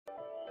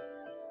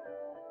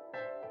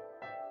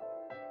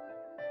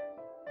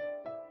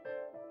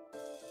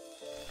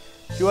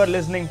You are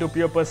listening to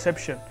Pure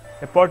Perception,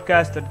 a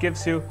podcast that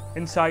gives you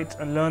insights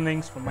and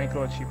learnings from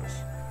microachievers.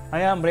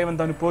 I am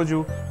Revanth Anupoju,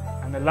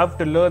 and I love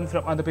to learn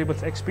from other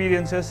people's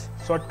experiences,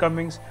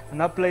 shortcomings,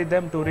 and apply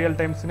them to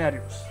real-time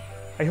scenarios.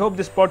 I hope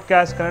this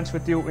podcast connects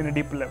with you in a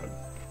deeper level.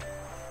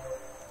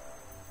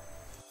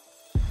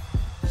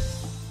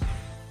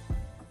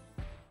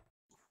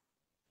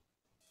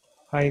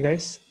 Hi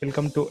guys,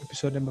 welcome to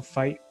episode number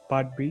 5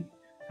 part B.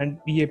 And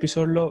ఈ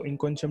ఎపిసోడ్లో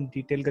ఇంకొంచెం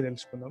డీటెయిల్గా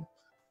తెలుసుకుందాం.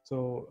 So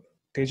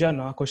Teja,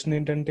 నా question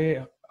ఏంటంటే,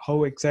 how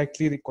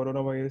exactly the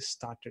corona virus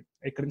started?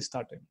 ఎక్కడి నుంచి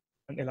start అయింది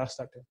అండ్ ఎలా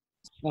స్టార్ట్ అయింది?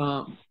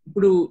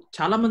 ఇప్పుడు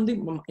చాలా మంది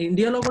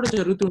ఇండియాలో కూడా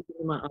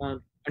జరుగుతుంటుంది.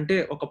 అంటే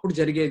ఒకప్పుడు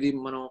జరిగేది,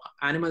 మనం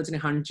యానిమల్స్ ని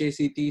హంట్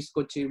చేసి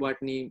తీసుకొచ్చి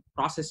వాటిని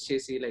ప్రాసెస్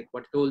చేసి లైక్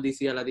వాటి తోలు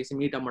తీసి అలా తీసి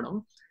మీట్ అమ్మడం,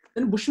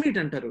 దాన్ని బుష్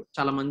మీట్ అంటారు.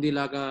 చాలా మంది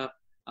ఇలాగా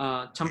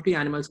చంపి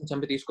యానిమల్స్ ని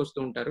చంపి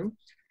తీసుకొస్తూ ఉంటారు.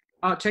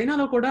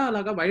 చైనాలో కూడా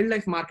అలాగా వైల్డ్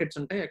లైఫ్ మార్కెట్స్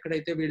ఉంటాయి.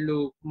 ఎక్కడైతే వీళ్ళు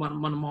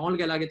మనం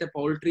మామూలుగా ఎలాగైతే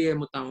పౌల్ట్రీ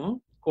అమ్ముతామో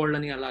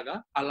కోళ్ళని,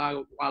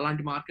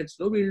 అలాంటి మార్కెట్స్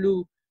లో వీళ్ళు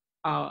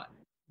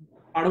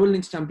అడవుల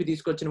నుంచి చంపి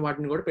తీసుకొచ్చిన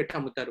వాటిని కూడా పెట్టి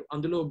అమ్ముతారు.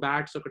 అందులో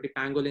బ్యాట్స్ ఒకటి,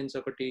 పాంగోలిన్స్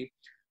ఒకటి,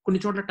 కొన్ని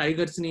చోట్ల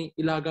టైగర్స్ ని,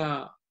 ఇలాగా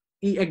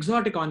ఈ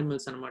ఎగ్జాటిక్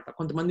ఆనిమల్స్ అనమాట.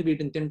 కొంతమంది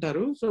వీటిని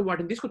తింటారు, సో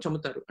వాటిని తీసుకొచ్చి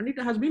అమ్ముతారు. And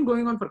it has been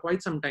going on for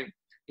quite some time.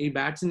 ఈ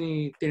బ్యాట్స్ ని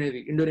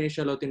తినేది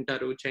ఇండోనేషియాలో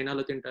తింటారు,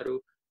 చైనాలో తింటారు.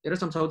 There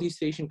are some south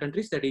east Asian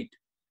countries that eat.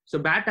 So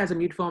bat as a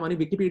meet form అని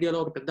వికీపీడియాలో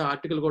ఒక పెద్ద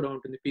ఆర్టికల్ కూడా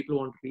ఉంటుంది, people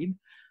want to read.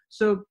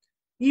 So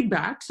ఈ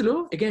బ్యాట్స్ లో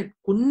అగైన్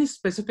కొన్ని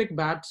స్పెసిఫిక్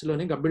బ్యాట్స్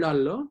లోనే,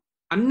 గబ్బిళాల్లో,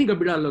 అన్ని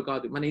గబ్బిళాల్లో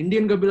కాదు, మన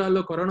ఇండియన్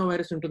గబ్బిళాల్లో కరోనా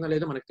వైరస్ ఉంటుందో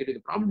లేదో మనకు తెలియదు,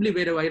 ప్రాబబ్లీ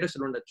వేరే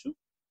వైరస్లు ఉండొచ్చు.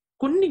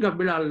 కొన్ని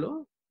గబ్బిళాల్లో,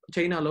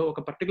 చైనాలో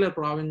ఒక పర్టికులర్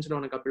ప్రావిన్స్ లో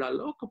ఉన్న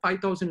గబ్బిళాల్లో ఒక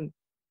 5000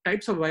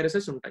 టైప్స్ ఆఫ్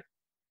వైరసెస్ ఉంటాయి.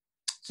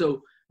 So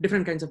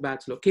different kinds of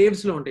bats లో,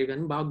 కేవ్స్ లో ఉంటాయి,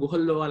 కానీ బాగా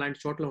గుహల్లో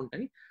అలాంటి చోట్ల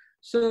ఉంటాయి.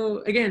 సో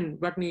అగైన్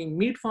వాటిని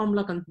మీట్ ఫామ్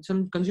లా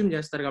కన్స్యూమ్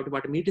చేస్తారు కాబట్టి,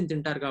 వాటి మీట్ ని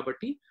తింటారు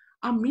కాబట్టి,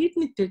 ఆ మీట్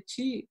ని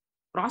తెచ్చి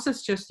ప్రాసెస్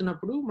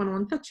చేస్తున్నప్పుడు మనం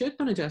అంతా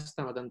చేత్తోనే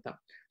చేస్తాం అదంతా.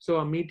 సో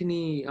ఆ మీట్ ని,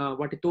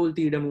 వాటి తోలు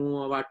తీయడము,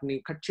 వాటిని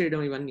కట్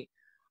చేయడం, ఇవన్నీ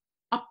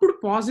అప్పుడు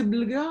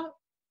పాసిబుల్ గా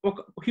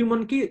ఒక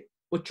హ్యూమన్ కి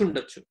వచ్చి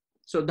ఉండొచ్చు.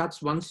 So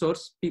that's one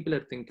source people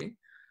are thinking.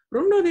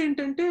 రెండోది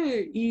ఏంటంటే,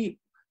 ఈ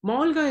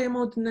మామూలుగా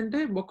ఏమవుతుందంటే,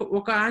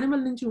 ఒక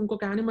యానిమల్ నుంచి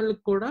ఇంకొక యానిమల్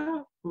కూడా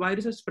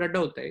వైరసెస్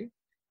స్ప్రెడ్ అవుతాయి.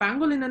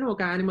 పాంగోలిన్ అని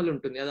ఒక యానిమల్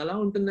ఉంటుంది. అది ఎలా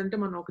ఉంటుందంటే,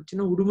 మనం ఒక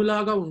చిన్న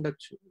ఉడుములాగా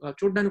ఉండొచ్చు,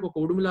 చూడడానికి ఒక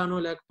ఉడుములానో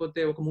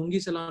లేకపోతే ఒక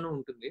ముంగిసలానో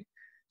ఉంటుంది.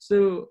 సో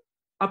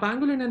ఆ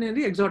పాంగోలిన్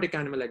అనేది ఎగ్జాటిక్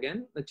యానిమల్,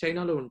 అగైన్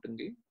చైనాలో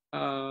ఉంటుంది.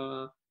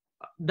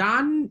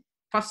 దాని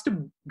ఫస్ట్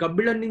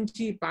గబ్బిళం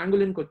నుంచి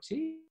పాంగోలిన్ కి వచ్చి,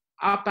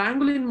 ఆ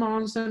పాంగోలిన్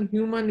మాంసం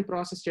హ్యూమన్ ని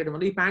ప్రాసెస్ చేయడం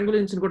వల్ల ఈ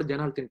పాంగోలిన్స్ ని కూడా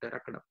జనాలు తింటారు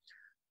అక్కడ.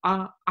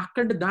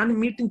 అక్కడ దాని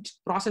మీట్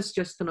ప్రాసెస్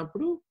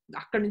చేస్తున్నప్పుడు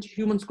అక్కడి నుంచి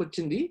హ్యూమన్స్ కి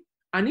వచ్చింది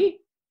అని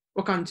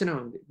ఒక అంచనా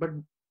ఉంది.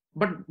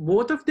 But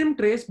both of them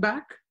trace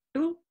back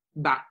to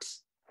bats.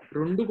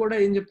 రెండు కూడా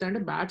ఏం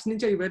చెప్తాయంటే, బ్యాట్స్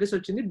నుంచి ఈ వైరస్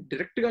వచ్చింది,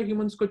 డైరెక్ట్ గా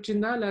హ్యూమన్స్ కి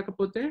వచ్చిందా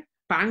లేకపోతే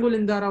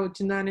పాంగోలిన్ ద్వారా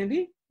వచ్చిందా అనేది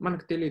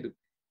మనకు తెలియదు.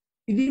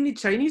 ఇది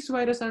చైనీస్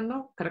వైరస్ అనడం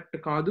కరెక్ట్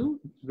కాదు,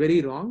 వెరీ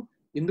రాంగ్.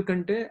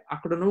 ఎందుకంటే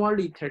అక్కడ ఉన్న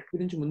వాళ్ళు ఈ థ్రెట్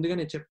గురించి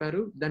ముందుగానే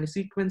చెప్పారు. దాని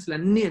సీక్వెన్స్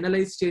అన్ని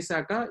అనలైజ్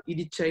చేశాక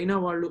ఇది చైనా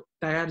వాళ్ళు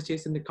తయారు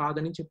చేసింది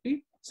కాదని చెప్పి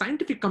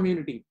scientific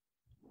community,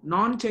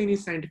 non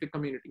Chinese scientific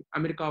community,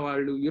 America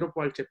వాళ్ళు, యూరోప్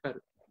వాళ్ళు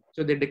చెప్పారు.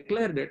 So they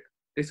declare that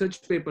research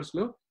papers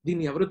లో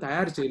దీన్ని ఎవరు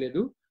తయారు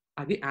చేయలేదు,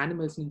 అది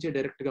యానిమల్స్ నుంచే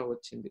డైరెక్ట్ గా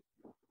వచ్చింది.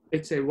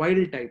 ఇట్స్ ఏ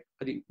వైల్డ్ టైప్,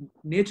 అది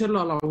నేచర్ లో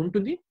అలా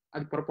ఉంటుంది,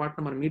 అది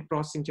పొరపాటున మనం మీట్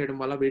ప్రాసెసింగ్ చేయడం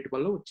వల్ల వేటి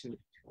వల్ల వచ్చింది.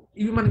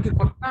 ఇవి మనకి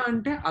కొత్త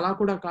అంటే అలా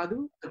కూడా కాదు.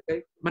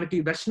 మనకి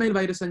వెస్ట్ నైల్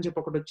వైరస్ అని చెప్పి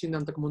ఒకటి వచ్చింది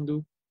అంతకు ముందు.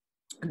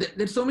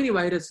 There so many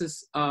viruses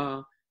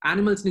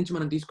animals నుంచి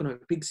మనం తీసుకున్నాం.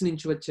 పిగ్స్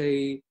నుంచి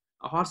వచ్చాయి,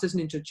 హార్సెస్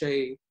నుంచి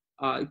వచ్చాయి,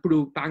 ఇప్పుడు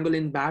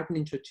పాంగోలిన్ బ్యాట్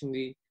నుంచి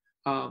వచ్చింది,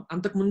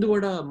 అంతకు ముందు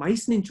కూడా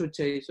మైస్ నుంచి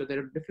వచ్చాయి. So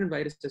there are different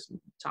viruses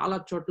చాలా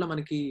చోట్ల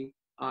మనకి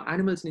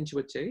యానిమల్స్ నుంచి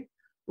వచ్చాయి.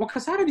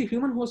 ఒకసారి అది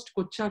హ్యూమన్ హోస్ట్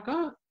కి వచ్చాక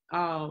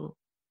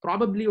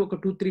ప్రాబబ్లీ ఒక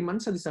 2-3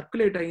 months అది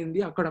సర్క్యులేట్ అయ్యింది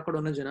అక్కడక్కడ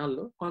ఉన్న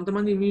జనాల్లో.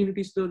 కొంతమంది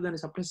ఇమ్యూనిటీస్ తో దాన్ని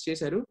సప్రెస్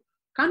చేశారు.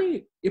 కానీ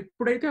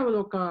ఎప్పుడైతే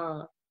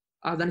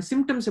దాని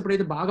సిమ్టమ్స్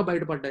ఎప్పుడైతే బాగా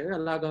బయటపడ్డాయో,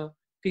 అలాగా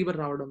ఫీవర్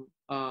రావడం,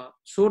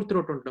 సోర్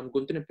థ్రోట్ ఉండడం,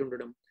 గొంతు నొప్పి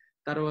ఉండడం,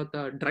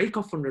 తర్వాత డ్రై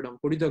కఫ్ ఉండడం,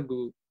 పొడి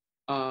దగ్గు,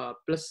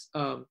 ప్లస్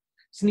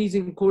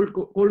స్నీజింగ్, కోల్డ్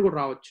కూడా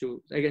రావచ్చు,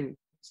 అగైన్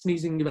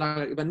స్నీజింగ్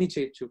ఇవన్నీ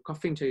చేయొచ్చు,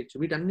 కఫింగ్ చేయొచ్చు.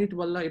 వీటన్నిటి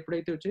వల్ల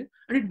ఎప్పుడైతే వచ్చాయి,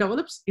 and it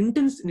develops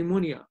intense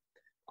pneumonia.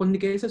 కొన్ని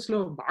కేసెస్ లో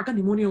బాగా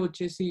నిమోనియా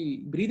వచ్చేసి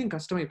బ్రీదింగ్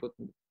కష్టం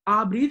అయిపోతుంది. ఆ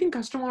బ్రీదింగ్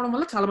కష్టం అవడం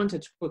వల్ల చాలా మంది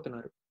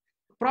చచ్చిపోతున్నారు.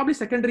 ప్రాబ్లీ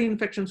సెకండరీ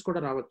ఇన్ఫెక్షన్స్ కూడా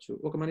రావచ్చు.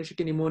 ఒక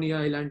మనిషికి నిమోనియా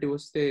ఇలాంటివి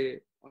వస్తే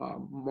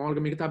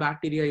మామూలుగా మిగతా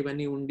బ్యాక్టీరియా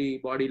ఇవన్నీ ఉండి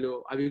బాడీలో,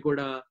 అవి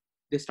కూడా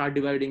they start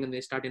dividing and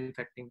they start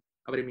infecting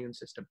our immune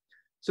system.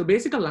 So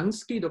basic గా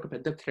లంగ్స్ కి ఇది ఒక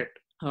పెద్ద threat.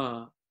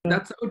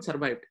 That's how it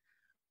survived.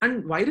 And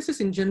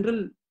viruses in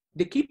general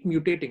they keep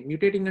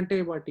mutating అంటే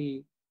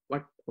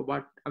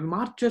అవి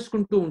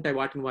మార్చేసుకుంటూ ఉంటాయి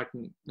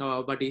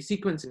వాటి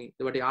సీక్వెన్స్ ని,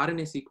 వాటి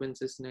ఆర్ఎన్ఏ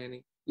సీక్వెన్సెస్ ని.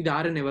 ఇది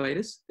RNA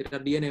virus,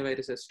 DNA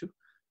viruses to.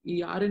 ఈ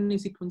ఆర్ఎన్ఏ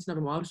సీక్వెన్స్ ని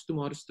అవి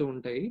మారుస్తూ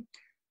ఉంటాయి.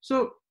 So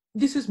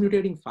this is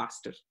mutating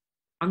faster.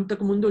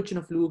 అంతకు ముందు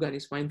వచ్చిన ఫ్లూ కానీ,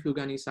 స్వైన్ ఫ్లూ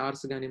కానీ,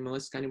 సార్స్ కానీ,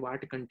 మర్స్ కానీ,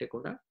 వాటికంటే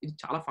కూడా ఇది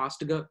చాలా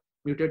ఫాస్ట్ గా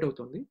మ్యూటేట్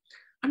అవుతుంది.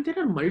 And there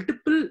are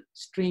multiple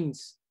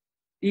strains.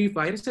 ఈ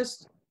వైరసెస్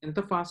ఎంత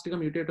ఫాస్ట్ గా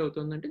మ్యూటేట్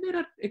అవుతుందంటే దేర్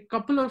ఆర్ ఏ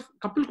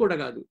కపుల్ కూడా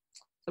కాదు,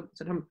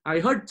 I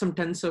heard some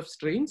tense of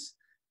strains.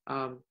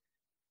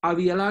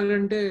 అవి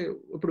ఎలాగంటే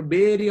ఇప్పుడు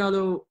బే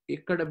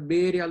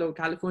ఏరియాలో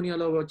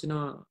కాలిఫోర్నియాలో వచ్చిన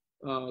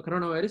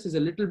corona virus is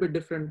a little bit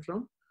different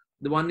from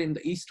the one in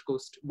the east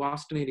Coast,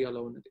 Boston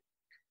ఏరియాలో ఉన్నది.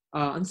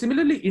 అండ్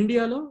సిమిలర్లీ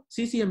ఇండియాలో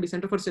CCMB,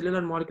 centre for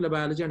cellular molecular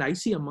biology, and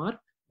ICMR,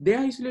 they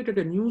isolated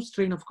a new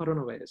strain of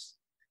corona virus.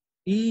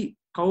 ఈ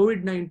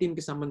COVID-19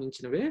 కి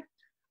సంబంధించినవే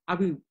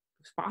అవి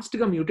fast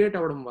గా mutate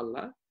అవ్వడం వల్ల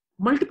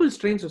మల్టిపుల్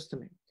స్ట్రెయిన్స్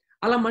వస్తున్నాయి.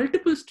 అలా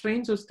మల్టిపుల్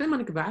స్ట్రెయిన్స్ వస్తే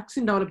మనకి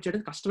వ్యాక్సిన్ డెవలప్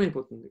చేయడం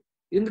కష్టమైపోతుంది.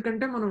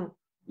 ఎందుకంటే మనం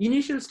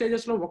ఇనీషియల్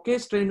స్టేజెస్ లో ఒకే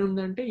స్ట్రెయిన్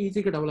ఉందంటే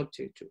ఈజీగా డెవలప్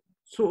చేయొచ్చు.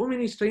 సో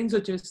మెనీ స్ట్రెయిన్స్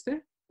వచ్చేస్తే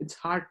it's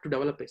hard to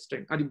develop a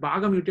strain. అది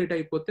బాగా మ్యూటేట్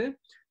అయిపోతే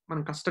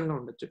మనం కష్టంగా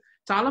ఉండొచ్చు.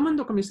 చాలా మంది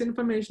ఒక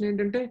మిస్ఇన్ఫర్మేషన్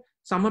ఏంటంటే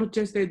సమ్మర్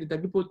వచ్చేస్తే ఇది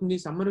తగ్గిపోతుంది,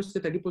 సమ్మర్ వస్తే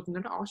తగ్గిపోతుంది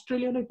అంటే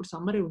ఆస్ట్రేలియాలో ఇప్పుడు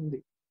సమ్మరే ఉంది.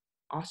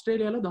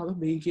 ఆస్ట్రేలియాలో దాదాపు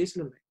 1000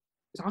 కేసులు ఉన్నాయి.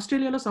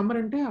 ఆస్ట్రేలియాలో సమ్మర్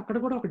అంటే అక్కడ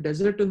కూడా ఒక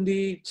డెజర్ట్ ఉంది,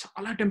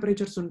 చాలా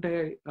టెంపరేచర్స్ ఉంటాయి,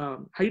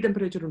 హై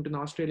టెంపరేచర్ ఉంటుంది.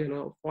 ఆస్ట్రేలియాలో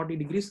 40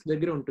 degrees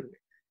దగ్గర ఉంటుంది.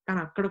 కానీ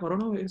అక్కడ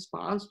కరోనా వైరస్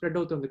బాగా స్ప్రెడ్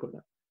అవుతుంది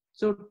కూడా.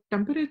 So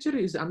temperature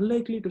is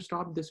unlikely to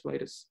stop this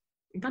virus.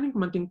 కానీ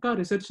మనకి ఇంకా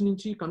రీసెర్చ్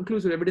నుంచి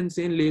కన్క్లూజివ్ ఎవిడెన్స్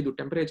ఏం లేదు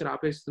టెంపరేచర్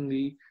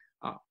ఆపేస్తుంది.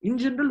 ఇన్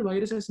జనరల్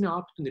వైరసెస్ ని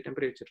ఆపుతుంది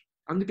టెంపరేచర్.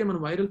 అందుకే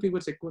మనం వైరల్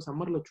ఫీవర్స్ ఎక్కువ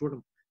సమ్మర్ లో చూడం.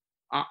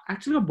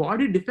 యాక్చువల్గా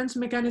బాడీ డిఫెన్స్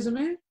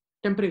మెకానిజమే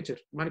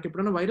టెంపరేచర్. మనకి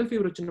ఎప్పుడైనా వైరల్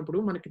ఫీవర్ వచ్చినప్పుడు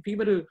మనకి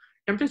ఫీవర్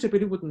టెంపరేచర్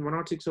పెరిగిపోతుంది,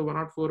 106,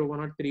 104,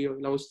 103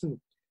 ఇలా వస్తుంది.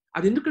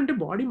 అది ఎందుకంటే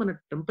బాడీ మన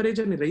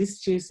టెంపరేచర్ ని రైజ్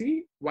చేసి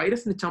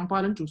వైరస్ ని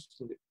చంపాలని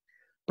చూస్తుంది.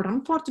 బట్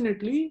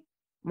అన్ఫార్చునేట్లీ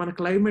మన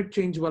క్లైమేట్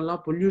చేంజ్ వల్ల,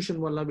 పొల్యూషన్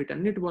వల్ల,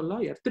 వీటన్నిటి వల్ల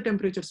ఎర్త్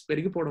టెంపరేచర్స్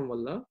పెరిగిపోవడం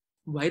వల్ల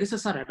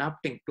viruses are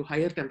adapting to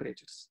hire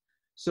temperatures.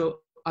 So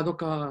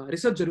అదొక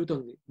రీసెర్చ్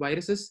జరుగుతుంది.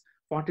 వైరసెస్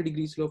 40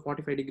 degrees లో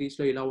 45 degrees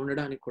లో ఇలా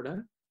ఉండడానికి కూడా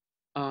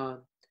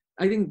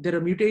I think there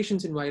are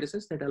mutations in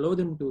viruses that allow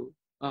them to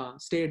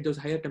stay at those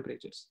higher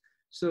temperatures.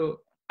 So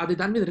అది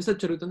దాని మీద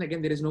రీసెర్చ్ జరుగుతుంది.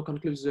 Again there is no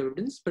conclusive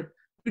evidence, but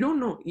we don't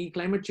know ఈ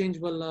క్లైమేట్ చేంజ్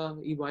వల్ల,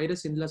 ఈ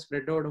వైరస్ ఇలా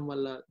spread అవడం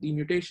వల్ల, ఈ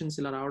మ్యూటేషన్స్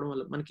ఇలా రావడం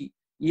వల్ల మనకి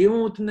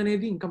ఏమవుతుంది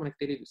అనేది ఇంకా మనకు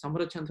తెలియదు.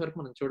 సమ్మర్ వచ్చేంత వరకు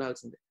మనం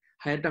చూడాల్సిందే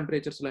హైయర్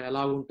టెంపరేచర్స్ లో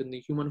ఎలా ఉంటుంది,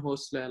 హ్యూమన్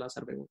హోస్ట్ లో ఎలా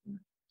సర్వైవ్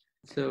అవుతుంది.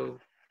 So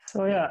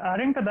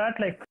adding to that,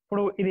 like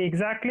ఇప్పుడు ఇది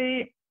ఎగ్జాక్ట్లీ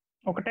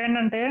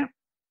ఒకటేంటంటే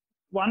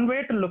one way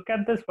to look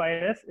at this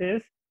virus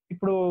is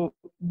ఇప్పుడు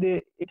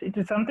it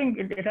is something,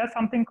 it has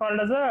something called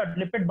as a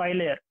lipid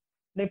bilayer.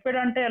 Lipid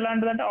అంటే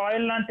ఎలాంటిదంటే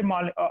ఆయిల్ లాంటి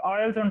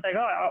ఆయిల్స్ ఉంటాయి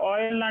కదా,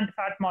 ఆయిల్ లాంటి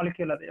ఫ్యాట్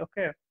మాలిక్యూల్ అది.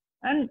 ఓకే,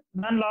 అండ్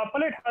దాని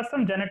లోపల it has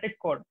some genetic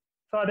code.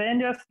 So అదేం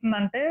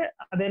చేస్తుందంటే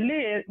అది వెళ్ళి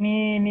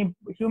నీ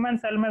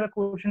హ్యూమన్ సెల్ మీద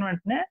కూర్చుని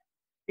వెంటనే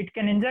it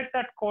can inject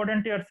that code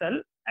in to your cell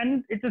and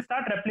it will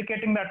start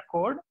replicating that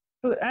code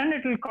and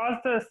it will cause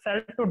the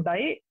cell to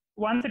die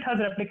once it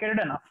has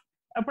replicated enough.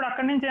 అప్పుడు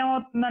అక్కడి నుంచి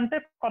ఏమవుతుందంటే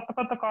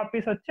కొత్త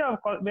copies వచ్చి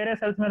వేరే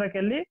సెల్స్ మీదకి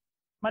వెళ్ళి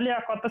మళ్ళీ ఆ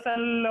కొత్త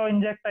సెల్లో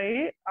ఇంజెక్ట్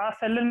అయ్యి ఆ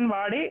సెల్ని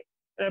వాడి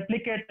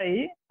రెప్లికేట్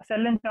అయ్యి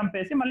సెల్ని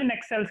చంపేసి మళ్ళీ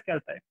నెక్స్ట్ సెల్స్కి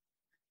వెళ్తాయి.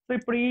 సో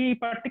ఇప్పుడు ఈ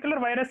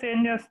పర్టికులర్ వైరస్ ఏం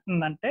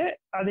చేస్తుందంటే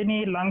అది నీ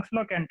లంగ్స్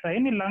లోకి ఎంటర్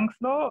అయ్యి నీ లంగ్స్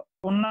లో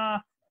ఉన్న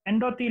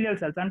ఎండోథీలియల్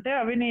సెల్స్, అంటే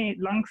అవి నీ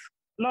లంగ్స్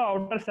లో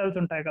అవుటర్ సెల్స్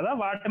ఉంటాయి కదా,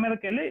 వాటి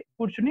మీదకి వెళ్ళి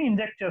కూర్చుని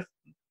ఇంజెక్ట్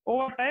చేస్తుంది.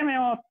 ఓవర్ టైం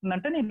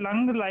ఏమవుతుందంటే నీ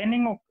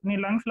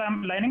లంగ్స్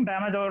లైనింగ్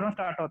డ్యామేజ్ అవ్వడం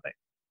స్టార్ట్ అవుతాయి.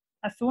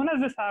 as soon as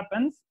this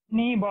happens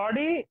నీ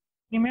బాడీ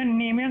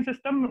నీ ఇమ్యూన్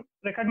సిస్టమ్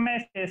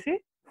రికగ్నైజ్ చేసి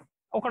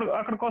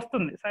అక్కడికి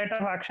వస్తుంది, సైట్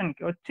ఆఫ్ యాక్షన్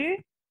కి వచ్చి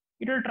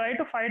it will try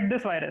to fight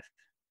this virus.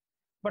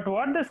 But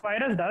what this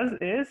virus does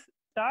is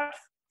starts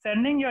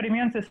sending your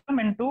immune system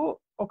into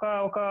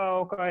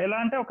ఎలా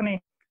అంటే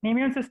నీ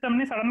ఇమ్యూన్ సిస్టమ్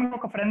ని సడన్ గా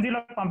ఒక ఫ్రెంజీలో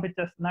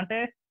పంపించేస్తుంది. అంటే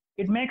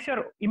it makes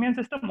your immune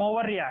system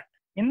over react.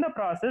 In the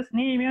process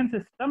నీ immune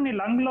system నీ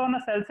lung లో ఉన్న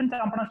సెల్స్ ని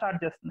చంపడం స్టార్ట్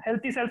చేస్తుంది,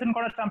 హెల్తీ సెల్స్ ని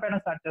కూడా చంపడం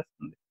స్టార్ట్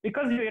చేస్తుంది,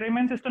 because your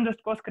immune system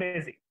just goes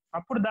crazy.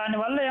 అప్పుడు దాని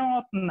వల్ల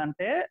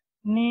ఏమవుతుందంటే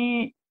నీ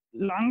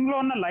లంగ్ లో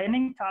ఉన్న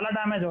లైనింగ్ చాలా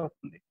డ్యామేజ్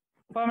అవుతుంది,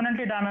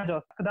 పర్మనెంట్లీ డ్యామేజ్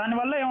అవుతుంది.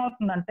 దానివల్ల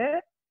ఏమవుతుందంటే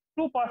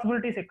 2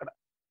 possibilities ఇక్కడ.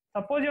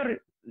 Suppose your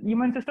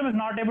immune system is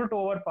not able to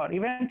over power,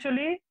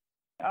 eventually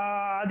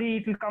అది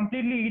it will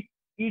completely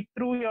eat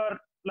through your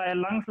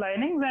lungs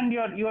linings and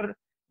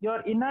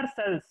your inner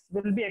cells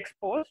will be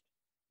exposed.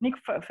 నీకు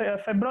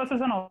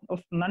ఫెబ్రోసిస్ అని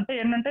వస్తుంది. అంటే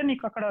ఏంటంటే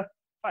నీకు అక్కడ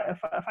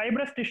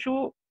ఫైబ్రస్ టిష్యూ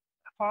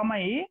ఫామ్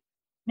అయ్యి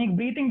నీకు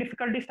బ్రీతింగ్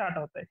డిఫికల్టీ స్టార్ట్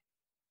అవుతాయి.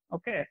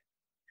 ఓకే,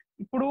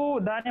 ఇప్పుడు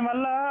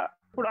దానివల్ల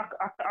ఇప్పుడు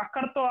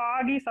అక్కడతో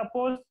ఆగి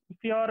suppose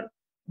if your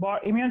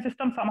immune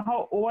system somehow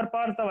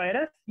overpowers the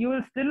virus, you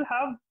will still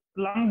have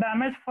lung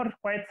damage for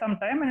quite some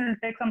time and it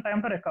will take some time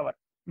to recover.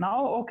 Now,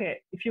 okay,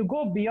 if you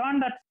go beyond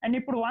that and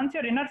once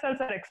your inner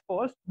cells are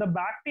exposed, the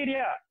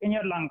bacteria in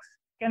your lungs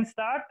can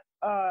start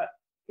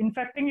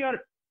infecting your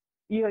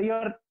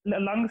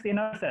lungs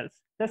inner cells.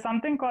 There's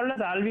something called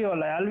as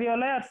alveoli.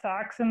 Alveoli are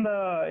sacs in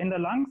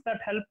the lungs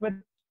that help with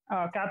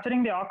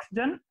capturing the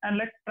oxygen and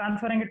like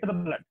transferring it to the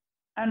blood.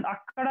 And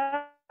అక్కడ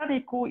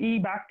నీకు ఈ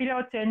bacteria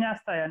వచ్చి ఏం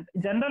చేస్తాయంటే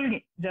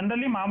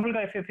generally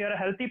మామూలుగా if you're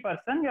healthy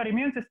person your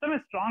immune system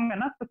is strong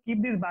enough to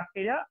keep this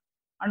bacteria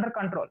under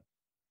control.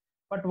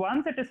 But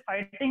once it is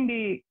fighting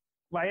the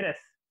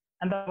virus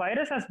and the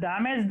virus has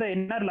damaged the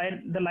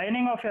the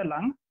lining of your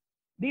lung,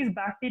 these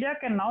bacteria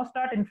can now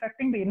start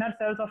infecting the inner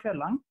cells of your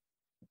lung.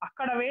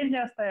 అక్కడ అవి ఏం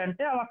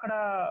చేస్తాయంటే అవి అక్కడ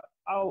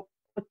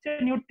వచ్చే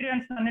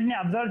nutrients అన్నింటినీ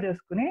observe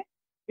చేసుకుని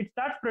it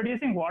starts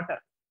producing water.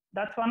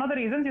 That's one of the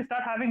reasons you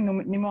start having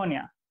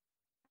pneumonia.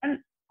 And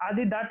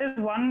that is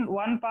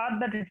one path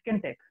that it can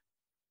take.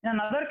 In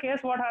another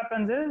case, what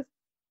happens is,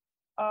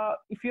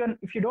 if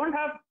you don't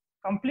have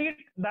complete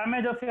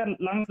damage of your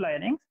lungs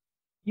linings,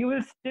 you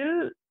will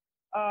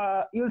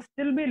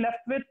still be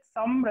left with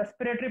some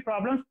respiratory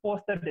problems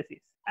post the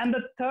disease. And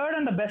the third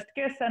and the best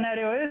case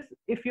scenario is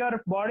if your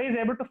body is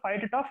able to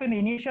fight it off in the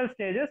initial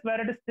stages where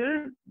it is still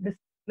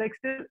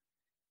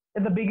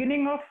at the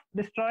beginning of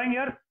destroying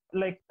your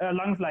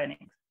lungs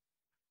linings.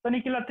 So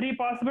Nikila, 3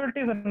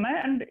 possibilities ఉన్నాయి,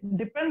 and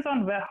depends on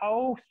how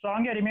strong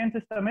your immune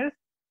system is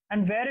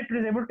and where it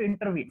is able to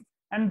intervene.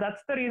 And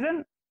that's the reason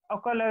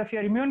if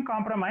you're immune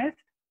compromised,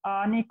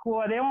 నీకు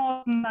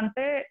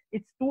అదేమవుతుందంటే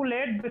it's too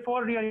late before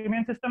your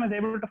immune system is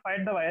able to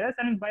fight the virus,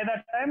 and by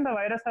that time the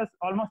virus has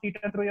almost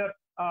eaten through your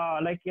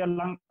your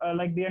lung,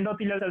 the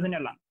endothelial cells in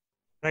your lung.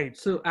 Right.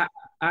 So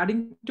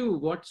adding to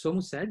what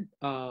Somu said,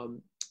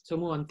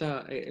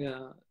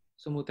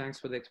 Somu thanks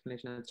for the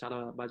explanation. చాలా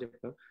బాగా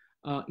చెప్పారు.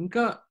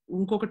 ఇంకా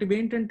ఇంకొకటి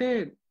ఏంటంటే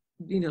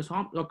దీని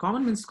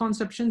common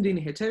misconception,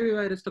 దీని HIV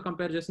virus తో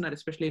compare చేస్తున్నారు.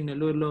 ఎస్పెషల్లీ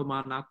నెల్లూరులో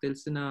నాకు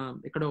తెలిసిన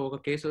ఇక్కడ ఒక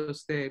కేసు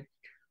వస్తే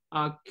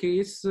ఆ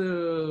కేసు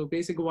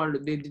బేసిక్ వాళ్ళు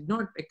they did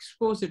not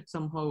expose it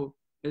somehow,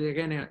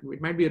 again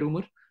it might be a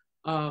rumour,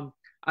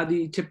 అది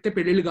చెప్తే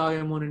పెళ్లిళ్ళు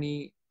కావేమోనని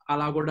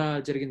అలా కూడా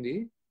జరిగింది.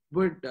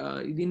 బట్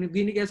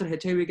దీనికి అసలు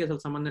హెచ్ఐవికి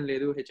అసలు సంబంధం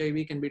లేదు.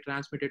 HIV can be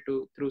transmitted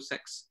through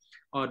sex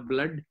are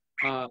blood.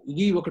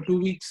 ఇది ఒక 2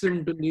 weeks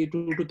ఉంటుంది,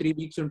 2 to 3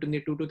 weeks ఉంటుంది.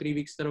 2 to 3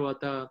 weeks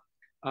తర్వాత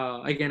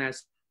again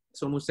as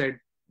Somu said,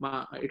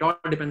 it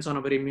all depends on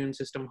our immune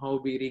system, how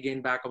we regain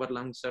back our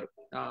lungs,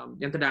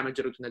 ఎంత డ్యామేజ్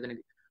జరుగుతుంది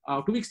అనేది.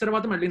 2 weeks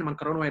తర్వాత మళ్ళీ మన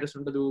కరోనా వైరస్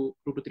ఉండదు.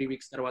 2 to 3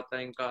 weeks తర్వాత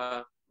ఇంకా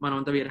మనం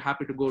అంతా we are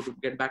happy to go to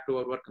get back to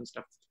our work and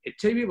stuff.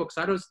 HIV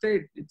ఒకసారి వస్తే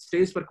it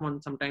stays for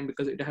some time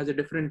because it has a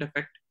different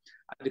effect.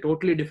 అది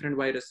totally different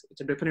virus.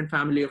 It's a different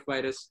family of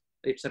virus.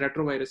 It's a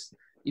retro virus.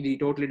 ఇది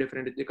totally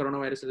different. The corona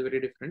virus is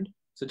very different.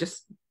 So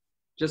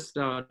just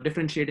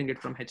differentiating it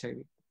from HIV.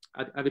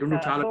 అవి రెండు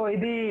చాలా. So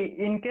ఇది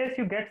in case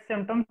you get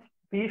symptoms,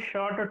 be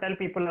sure to tell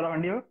people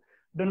around you.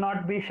 Do not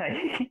be shy.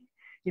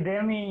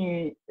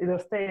 ఇది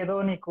వస్తే ఏదో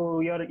నీకు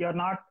you're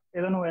not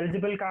ఏదో నువ్వు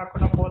ఎలిజిబుల్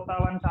కాకుండా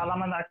పోతావు అని చాలా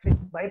మంది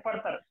యాక్చువల్లీ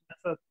భయపడతారు.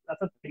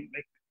 That's a thing.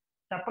 Like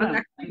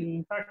చెప్పాలి.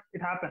 In fact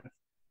it happens.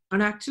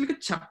 And యాక్చువల్గా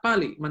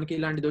చెప్పాలి. మనకి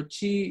ఇలాంటిది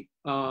వచ్చి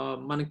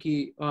మనకి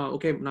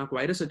ఓకే నాకు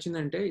వైరస్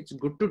వచ్చిందంటే it's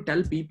good to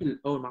tell people,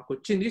 మాకు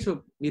వచ్చింది, సో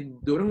మీరు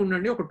దూరంగా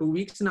ఉండండి, ఒక 2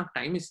 weeks నాకు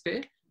టైం ఇస్తే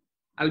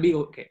I'll be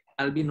okay,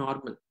 I'll be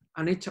normal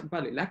అనేది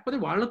చెప్పాలి. లేకపోతే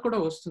వాళ్ళకు కూడా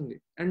వస్తుంది.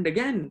 And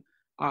again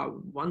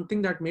one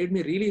thing that made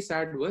me really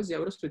sad was,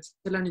 ఎవరు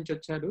స్విట్జర్లాండ్ నుంచి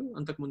వచ్చారు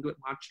అంతకు ముందు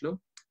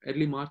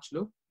ఎర్లీ మార్చ్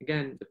లో.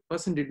 Again the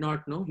person did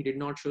not no, he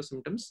did not show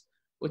symptoms.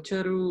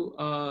 వచ్చారు,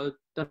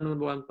 తను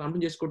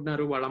పంపిణీ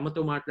చేసుకుంటున్నారు, వాళ్ళ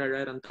అమ్మతో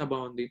మాట్లాడారు, అంతా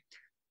బాగుంది.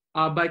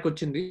 ఆ అబ్బాయికి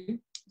వచ్చింది.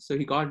 So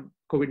he got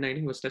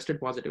COVID-19, was tested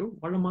positive.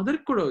 వాళ్ళ మదర్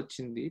కూడా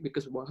వచ్చింది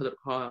because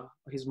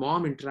his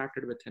mom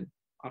interacted with him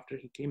after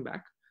he came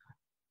back.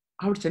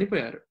 ఆవిడ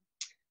చనిపోయారు.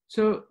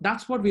 So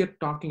that's what we are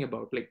talking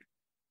about. Like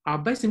ఆ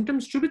అబ్బాయి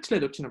సిమ్టమ్స్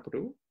చూపించలేదు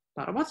వచ్చినప్పుడు,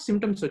 తర్వాత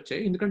సిమ్టమ్స్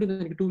వచ్చాయి. ఎందుకంటే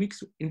దానికి 2 weeks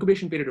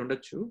ఇంక్యుబేషన్ పీరియడ్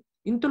ఉండొచ్చు.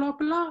 ఇంత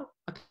లోపల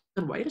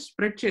అతను వైరస్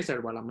స్ప్రెడ్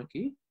చేశాడు వాళ్ళ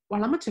అమ్మకి.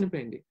 వాళ్ళ అమ్మ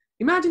చనిపోయింది.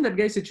 Imagine that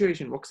guy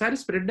situation. ఒకసారి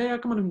స్ప్రెడ్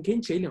అయ్యాక మనం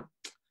ఇంకేం చేయలేం.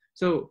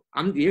 సో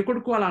ఏ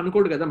కొడుకు అలా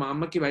అనుకోడు కదా, మా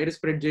అమ్మకి వైరస్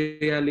స్ప్రెడ్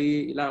చేయాలి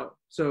ఇలా.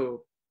 So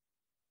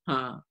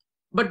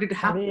but it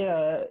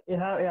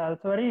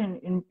it's very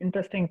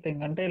interesting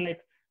thing. అంటే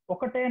లైక్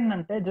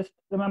ఒకటేంటంటే జస్ట్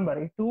రిమెంబర్,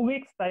 ఈ 2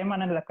 weeks టైం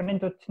అనేది ఎక్కడి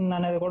నుంచి వచ్చింది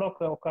అనేది కూడా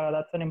ఒక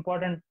that's an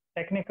important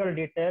technical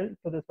detail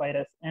to this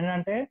virus.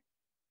 ఏంటంటే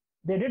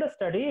they did a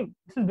study,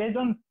 this is based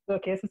on the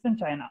cases in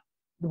China.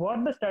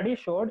 What the study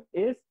showed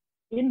is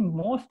in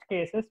most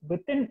cases,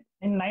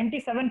 in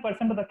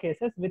 97% of the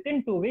cases, within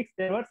 2 weeks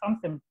there were some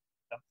symptoms.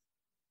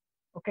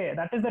 Okay,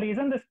 that is the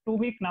reason this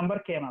 2-week number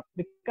came up,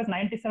 because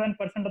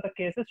 97% of the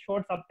cases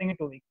showed something in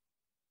 2 weeks.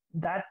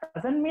 That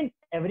doesn't mean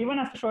everyone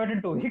has to show it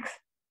in 2 weeks.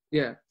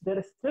 Yeah, there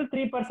is still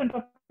 3%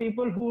 of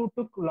people who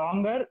took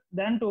longer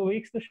than 2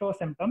 weeks to show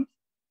symptoms.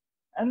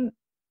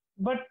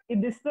 But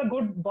this is a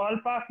good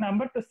ballpark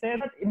number to say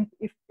that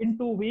if in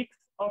 2 weeks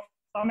of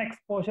some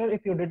exposure,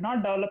 if you did not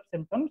develop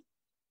symptoms,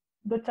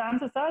 the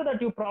chances are that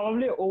you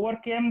probably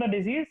overcame the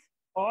disease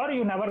or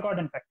you never got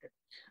infected.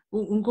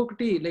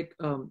 ఇంకొకటి like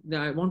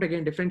I want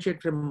again differentiate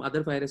from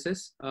other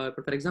viruses.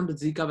 For example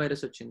జీకా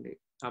virus వచ్చింది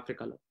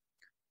ఆఫ్రికాలో.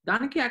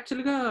 దానికి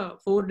యాక్చువల్గా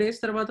 4 days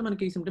తర్వాత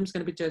మనకి symptoms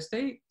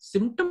కనిపించేస్తాయి.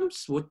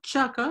 Symptoms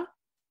వచ్చాక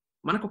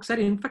మనకు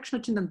ఒకసారి ఇన్ఫెక్షన్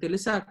వచ్చిందని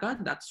తెలిసాక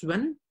that's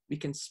when we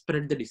can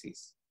spread the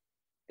disease,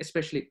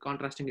 especially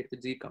contrasting with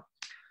జీకా.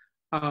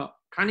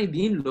 కానీ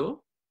దీనిలో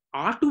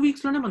ఆ 2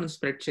 weeks లోనే మనం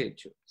స్ప్రెడ్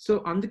చేయొచ్చు. సో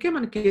అందుకే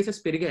మన కేసెస్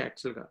పెరిగాయి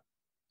యాక్చువల్గా.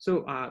 సో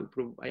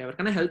ఇప్పుడు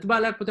ఎవరికైనా హెల్త్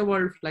బాగాలేకపోతే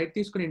వాళ్ళు ఫ్లైట్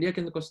తీసుకుని ఇండియాకి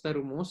ఎందుకు వస్తారు?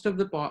 Most of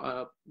the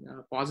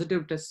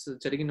positive test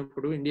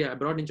జరిగినప్పుడు ఇండియా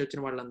అబ్రాడ్ నుంచి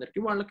వచ్చిన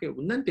వాళ్ళందరికీ వాళ్ళకి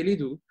ఉందని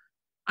తెలీదు.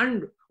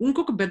 అండ్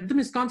ఇంకొక పెద్ద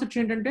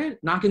మిస్కాన్సెప్షన్ ఏంటంటే,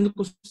 నాకు ఎందుకు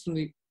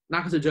వస్తుంది,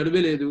 నాకు అసలు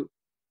జలుబే లేదు,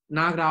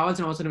 నాకు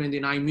రావాల్సిన అవసరం ఏంది,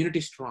 నా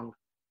ఇమ్యూనిటీ స్ట్రాంగ్.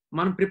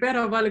 మనం ప్రిపేర్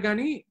అవ్వాలి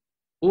కానీ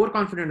ఓవర్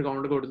కాన్ఫిడెంట్ గా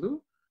ఉండకూడదు.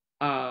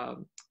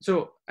 సో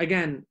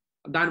అగైన్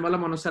దానివల్ల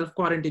మనం సెల్ఫ్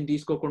క్వారంటైన్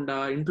తీసుకోకుండా,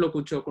 ఇంట్లో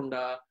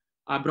కూర్చోకుండా,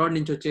 అబ్రాడ్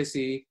నుంచి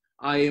వచ్చేసి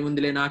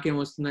ఏముందిలే నాకేం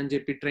వస్తుందని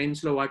చెప్పి ట్రైన్స్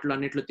లో వాటిలో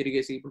అన్నిట్లో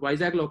తిరిగేసి, ఇప్పుడు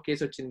వైజాగ్ లో ఒక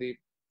కేసు వచ్చింది.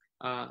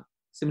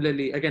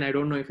 Similarly again I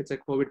don't know if it's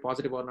Covid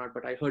positive or not,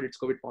 but I heard it's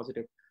Covid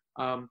positive.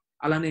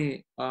 అలానే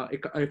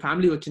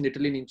ఫ్యామిలీ వచ్చింది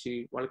ఇటలీ నుంచి,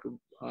 వాళ్ళకి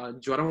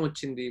జ్వరం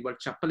వచ్చింది,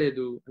 వాళ్ళకి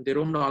చెప్పలేదు, they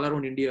roamed all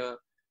around India.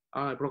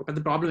 ఇప్పుడు ఒక పెద్ద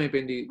ప్రాబ్లం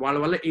అయిపోయింది. వాళ్ళ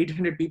వల్ల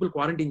 800 people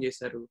క్వారంటైన్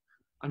చేశారు.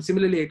 And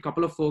similarly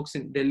couple of folks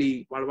in Delhi,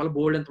 వాళ్ళ వల్ల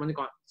బోల్డ్ ఎంతమంది,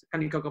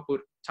 కనికా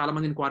కపూర్ చాలా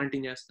మందిని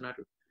క్వారంటైన్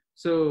చేస్తున్నారు.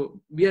 So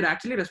we are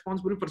actually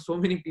responsible for so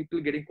many people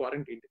getting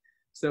quarantine.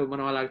 So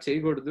మనం అలా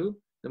చేయకూడదు.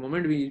 The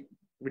moment we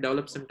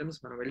develop symptoms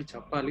మనం వెళ్ళి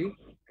చెప్పాలి.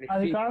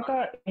 అది కాక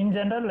in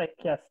general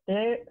like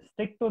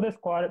stick to this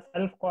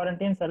self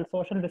quarantine, self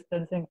social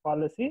distancing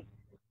policy.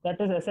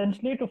 That is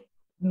essentially to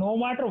no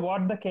matter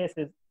what the case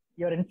is,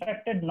 you're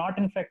infected, not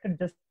infected,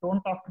 just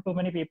don't talk to too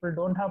many people,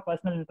 don't have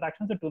personal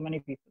interactions with too many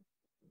people.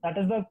 That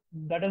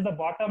is the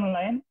bottom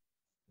line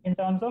in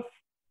terms of,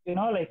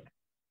 like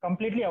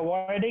completely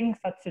avoiding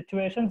such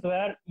situations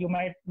where you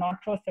might not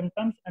show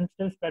symptoms and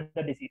still spread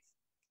the disease.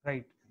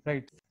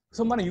 Right.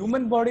 So మన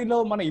human బాడీలో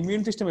మన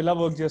immune system ఎలా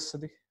work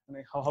చేస్తుంది,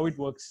 how it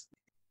works?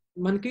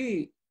 మనకి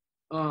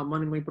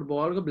మనం ఇప్పుడు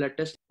బాగా blood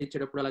test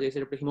ఇచ్చేటప్పుడు, అలా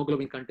చేసేటప్పుడు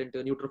haemoglobin content,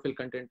 neutrophil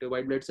content,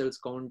 white blood cells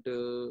count,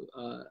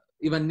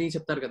 ఇవన్నీ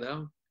చెప్తారు కదా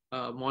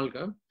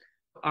మామూలుగా.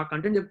 ఆ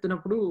కంటెంట్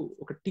చెప్తున్నప్పుడు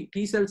ఒక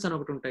టీ సెల్స్ అని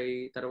ఒకటి ఉంటాయి,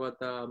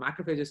 తర్వాత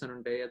మ్యాక్రోఫేజెస్ అని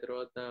ఉంటాయి, ఆ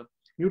తర్వాత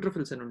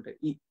న్యూట్రోఫిల్స్ అని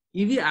ఉంటాయి.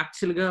 ఇవి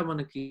యాక్చువల్ గా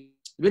మనకి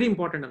వెరీ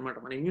ఇంపార్టెంట్ అనమాట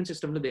మన ఇమ్యూన్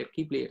సిస్టమ్ లో. They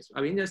key players.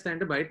 అవి ఏం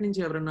చేస్తాయంటే, బయట నుంచి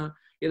ఎవరైనా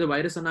ఏదో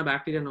వైరస్ అన్నా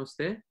బ్యాక్టీరియా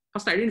వస్తే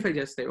ఫస్ట్ ఐడెంటిఫై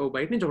చేస్తాయి, ఓ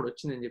బయట నుంచి ఒకటి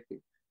వచ్చిందని చెప్పి.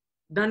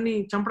 దాన్ని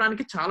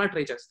చంపడానికి చాలా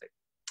ట్రై చేస్తాయి.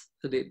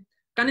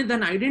 కానీ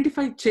దాన్ని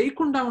ఐడెంటిఫై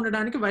చేయకుండా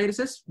ఉండడానికి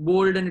వైరసెస్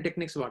బోల్డ్ అనే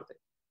టెక్నిక్స్ వాడతాయి.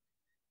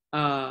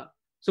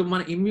 సో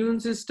మన ఇమ్యూన్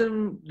సిస్టమ్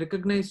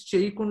రికగ్నైజ్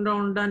చేయకుండా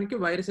ఉండడానికి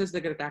వైరసెస్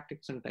దగ్గర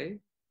టాక్టిక్స్ ఉంటాయి,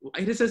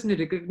 వైరసెస్ ని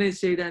రికగ్నైజ్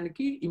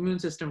చేయడానికి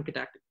ఇమ్యూన్ సిస్టమ్ కి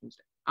టాక్టిక్స్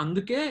ఉంటాయి.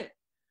 అందుకే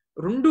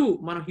రెండు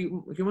మన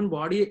human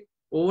body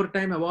over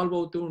time evolve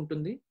అవుతూ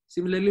ఉంటుంది.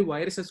 సిమిలర్లీ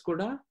వైరసెస్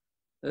కూడా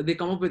they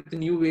come up with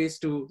new ways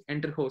to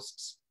enter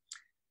hosts.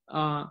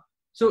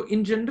 So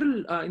in general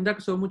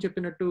ఇందాక సోము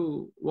చెప్పినట్టు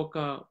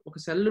ఒక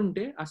సెల్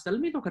ఉంటే ఆ సెల్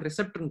మీద ఒక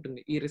రిసెప్టర్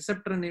ఉంటుంది. ఈ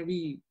రిసెప్టర్ అనేవి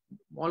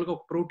మామూలుగా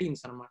ఒక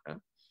ప్రోటీన్స్ అనమాట.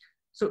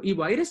 సో ఈ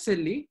వైరస్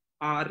వెళ్ళి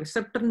ఆ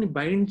రిసెప్టర్ ని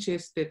బైండ్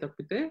చేస్తే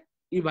తప్పితే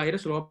ఈ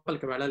వైరస్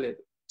లోపలికి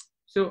వెళ్ళలేదు.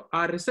 సో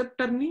ఆ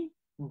రిసెప్టర్ ని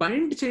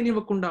బైండ్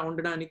చేయనివ్వకుండా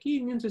ఉండడానికి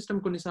ఇమ్యూన్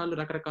సిస్టమ్ కొన్నిసార్లు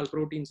రకరకాల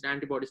ప్రోటీన్స్,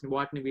 యాంటీబాడీస్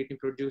వీటిని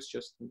ప్రొడ్యూస్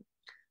చేస్తుంది.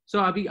 సో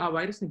అవి ఆ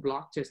వైరస్ ని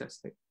బ్లాక్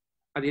చేసేస్తాయి,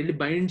 అది వెళ్ళి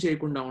బైండ్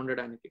చేయకుండా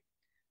ఉండడానికి.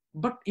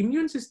 బట్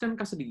ఇమ్యూన్ సిస్టమ్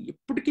కి అసలు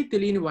ఎప్పటికీ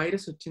తెలియని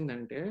వైరస్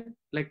వచ్చిందంటే,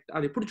 లైక్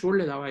అది ఎప్పుడు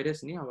చూడలేదు ఆ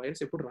వైరస్ ని, ఆ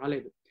వైరస్ ఎప్పుడు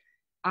రాలేదు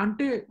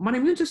అంటే మన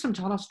ఇమ్యూన్ సిస్టమ్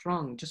చాలా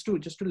strong.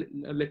 Just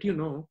let you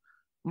know,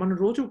 మనం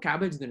రోజు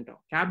క్యాబేజ్ తింటాం.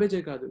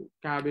 క్యాబేజే కాదు,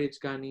 క్యాబేజ్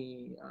కానీ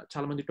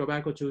చాలా మంది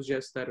టొబాకో చూస్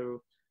చేస్తారు.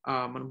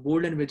 మనం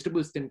బోల్డ్ అండ్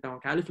వెజిటబుల్స్ తింటాం,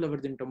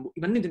 కాలీఫ్లవర్ తింటాం,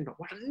 ఇవన్నీ తింటాం.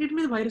 వాటన్నిటి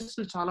మీద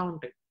వైరస్లు చాలా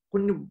ఉంటాయి.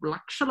 కొన్ని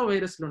లక్షల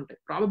వైరస్లు ఉంటాయి,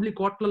 ప్రాబబ్లీ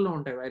కోట్లలో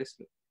ఉంటాయి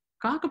వైరస్లు.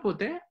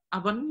 కాకపోతే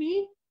అవన్నీ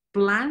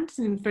ప్లాంట్స్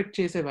ని ఇన్ఫెక్ట్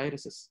చేసే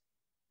వైరసెస్,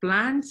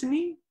 ప్లాంట్స్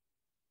ని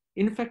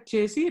ఇన్ఫెక్ట్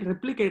చేసి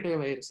రెప్లికేట్ అయ్యే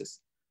వైరసెస్.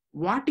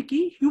 వాటికి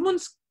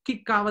హ్యూమన్స్ కి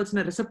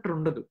కావాల్సిన రిసెప్టర్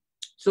ఉండదు.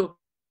 సో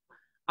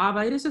ఆ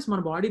వైరసెస్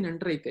మన బాడీని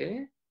ఎంటర్ అయితే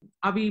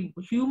అవి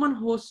హ్యూమన్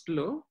హోస్ట్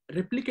లో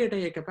రెప్లికేట్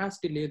అయ్యే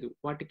కెపాసిటీ లేదు.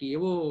 వాటికి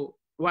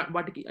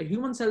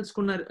హ్యూమన్ సెల్స్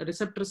కున్న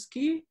రిసెప్టర్స్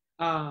కి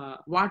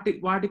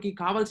వాటికి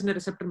కావాల్సిన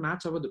రిసెప్టర్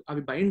మ్యాచ్ అవ్వదు,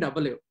 అవి బైండ్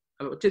అవ్వలేవు,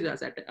 అవి వచ్చేది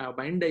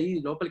బైండ్ అయ్యి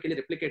లోపలికి వెళ్ళి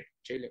రెప్లికేట్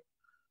చేయలేవు.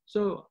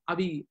 సో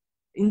అవి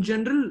ఇన్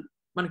జనరల్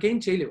మనకేం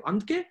చేయలేవు.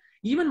 అందుకే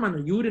ఈవెన్ మన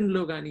యూరిన్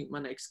లో కానీ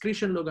మన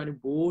ఎక్స్క్రీషన్ లో కానీ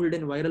బోల్డ్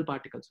అండ్ వైరల్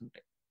పార్టికల్స్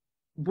ఉంటాయి.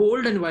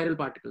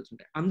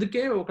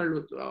 అందుకే ఒకళ్ళు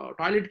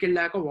టాయిలెట్కి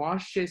వెళ్ళాక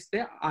వాష్ చేస్తే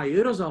ఆ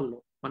ఏరోజాల్ లో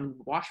మనం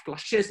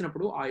ఫ్లష్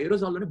చేసినప్పుడు ఆ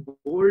ఏరోజాల్ లోనే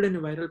బోల్డ్ అండ్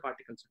వైరల్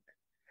పార్టికల్స్ ఉంటాయి.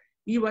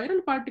 ఈ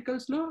వైరల్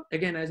పార్టికల్స్ లో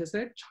అగైన్ యాజ్ ఐ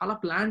సెడ్ చాలా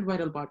ప్లాంట్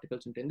వైరల్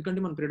పార్టికల్స్ ఉంటాయి. ఎందుకంటే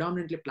మనం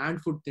ప్రిడామినెంట్లీ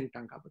ప్లాంట్ ఫుడ్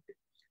తింటాం కాబట్టి,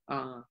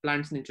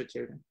 ప్లాంట్స్ నుంచి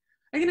వచ్చేయడం.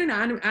 అయితే నేను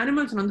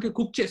యానిమల్స్ అందుకే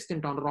కుక్ చేసి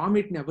తింటాను. రా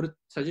మీట్ ని ఎవరు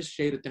సజెస్ట్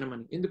చేయరు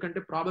తినమని, ఎందుకంటే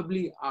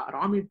ప్రాబబ్లీ ఆ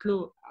రా మీట్ లో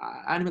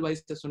యానిమల్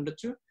వైరసెస్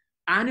ఉండొచ్చు.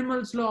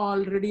 యానిమల్స్ లో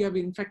ఆల్రెడీ అవి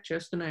ఇన్ఫెక్ట్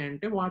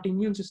చేస్తున్నాయంటే వాటి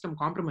ఇమ్యూన్ సిస్టమ్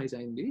కాంప్రమైజ్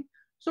అయింది.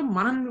 సో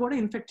మనల్ని కూడా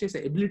ఇన్ఫెక్ట్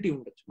చేసే ఎబిలిటీ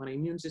ఉండొచ్చు, మన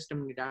ఇమ్యూన్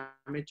సిస్టమ్ ని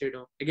డామేజ్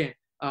చేయడం. Again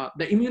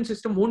the immune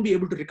system won't be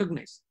able to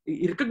recognise. ఈ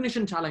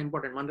రికగ్నిషన్ చాలా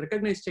ఇంపార్టెంట్. మనం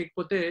రికగ్నైజ్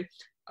చేయకపోతే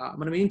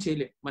మనం ఏం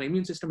చేయలేం, మన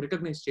ఇమ్యూన్ సిస్టమ్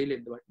రికగ్నైజ్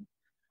చేయలేదు వాటిని.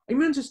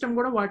 ఇమ్యూన్ సిస్టమ్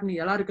కూడా వాటిని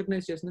ఎలా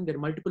రికగ్నైజ్ చేస్తుంది, దేర్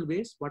మల్టిపుల్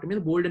వేస్. వాటి మీద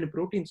బోల్డ్ అనే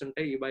ప్రోటీన్స్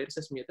ఉంటాయి ఈ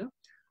వైరసెస్ మీద.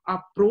 ఆ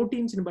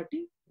ప్రోటీన్స్ ని బట్టి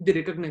ఇది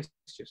రికగ్నైజ్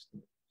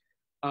చేస్తుంది.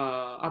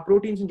 ఆ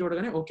ప్రోటీన్స్ ని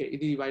చూడగానే ఓకే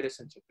ఇది వైరస్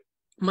అని చెప్పి.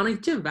 మనం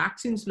ఇచ్చే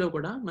వ్యాక్సిన్స్ లో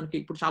కూడా మనకి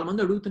ఇప్పుడు చాలా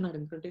మంది అడుగుతున్నారు,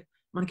 ఎందుకంటే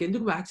మనకి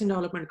ఎందుకు వ్యాక్సిన్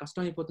డెవలప్మెంట్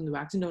కష్టం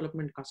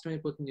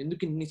అయిపోతుంది,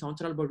 ఎందుకు ఇన్ని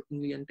సంవత్సరాలు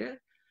పడుతుంది అంటే,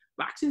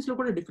 వ్యాక్సిన్స్ లో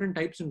కూడా డిఫరెంట్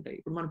టైప్స్ ఉంటాయి.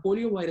 ఇప్పుడు మనం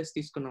పోలియో వైరస్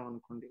తీసుకున్నాం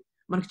అనుకోండి,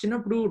 మనకి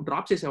చిన్నప్పుడు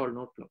డ్రాప్స్ వేసేవాళ్ళు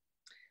నోట్లో.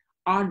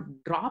 ఆ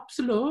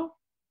డ్రాప్స్ లో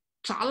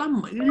చాలా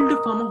మైల్డ్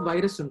ఫార్మ్ ఆఫ్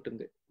వైరస్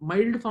ఉంటుంది.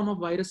 మైల్డ్ ఫార్మ్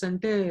ఆఫ్ వైరస్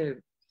అంటే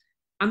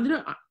అందులో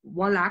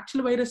వాళ్ళు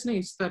యాక్చువల్ వైరస్ నే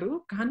ఇస్తారు,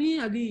 కానీ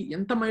అది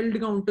ఎంత మైల్డ్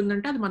గా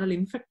ఉంటుందంటే అది మనల్ని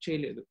ఇన్ఫెక్ట్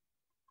చేయలేదు.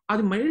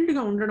 అది మైల్డ్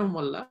గా ఉండడం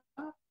వల్ల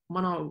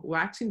మన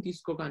వ్యాక్సిన్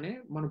తీసుకోగానే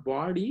మన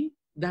బాడీ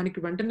దానికి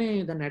వెంటనే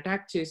దాన్ని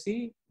అటాక్ చేసి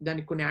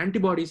దానికి కొన్ని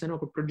యాంటీబాడీస్ అని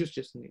ఒక ప్రొడ్యూస్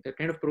చేస్తుంది,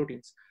 కైండ్ ఆఫ్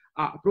ప్రోటీన్స్.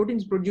 ఆ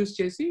ప్రోటీన్స్ ప్రొడ్యూస్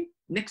చేసి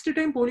next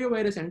time polio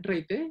virus enter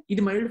అయితే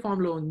ఇది మైల్డ్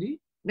ఫామ్ లో ఉంది,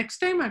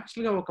 నెక్స్ట్ టైం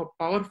యాక్చువల్ గా ఒక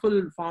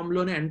పవర్ఫుల్ ఫామ్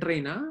లోనే ఎంటర్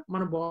అయినా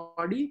మన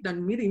బాడీ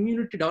దాని మీద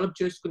ఇమ్యూనిటీ డెవలప్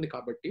చేసుకుంది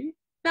కాబట్టి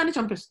దాన్ని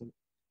చంపేస్తుంది.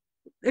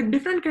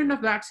 Different kind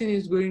of vaccine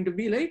is going to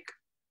be like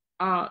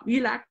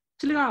వీళ్ళు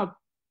యాక్చువల్ గా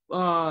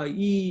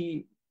ఈ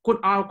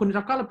కొన్ని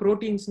రకాల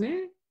ప్రోటీన్స్ నే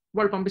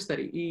వాళ్ళు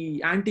పంపిస్తారు. ఈ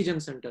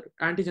యాంటీజెన్స్ అంటారు.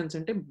 యాంటీజెన్స్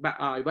అంటే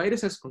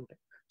వైరసెస్ ఉంటాయి.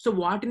 సో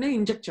వాటినే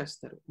ఇంజెక్ట్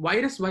చేస్తారు.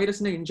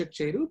 వైరస్ నే ఇంజెక్ట్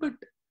చేయరు,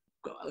 but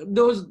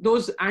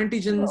those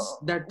antigens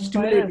that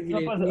stimulate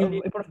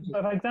ఇప్పుడు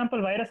ఫర్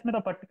ఎగ్జాంపుల్ వైరస్ మీద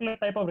పర్టికులర్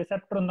టైప్ ఆఫ్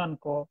రిసెప్టర్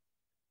ఉందనుకో,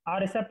 ఆ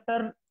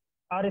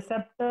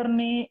రిసెప్టర్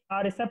ని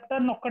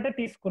ఒక్కటే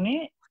తీసుకుని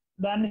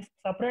దాన్ని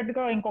సపరేట్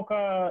గా ఇంకొక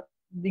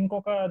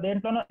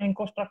దేంట్లోనో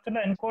ఇంకో స్ట్రక్చర్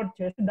లో ఎన్కోడ్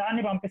చేసి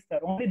దాన్ని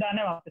పంపిస్తారు, ఓన్లీ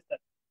దాన్నే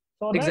పంపిస్తారు.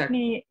 సో దట్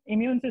నీ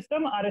ఇమ్యూన్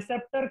సిస్టమ్ ఆ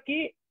రిసెప్టర్ కి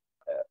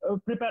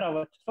ప్రిపేర్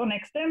అవ్వచ్చు. So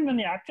next time when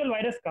the actual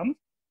virus comes,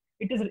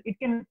 it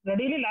can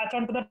readily latch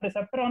onto that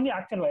receptor on the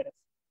actual virus.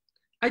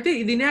 అయితే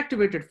ఇది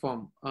ఇన్యాక్టివేటెడ్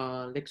ఫామ్,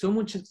 లైక్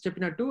సోము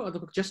చెప్పినట్టు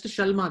అదొక జస్ట్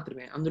షెల్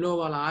మాత్రమే. అందులో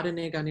వాళ్ళ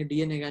ఆర్ఎన్ఏ కానీ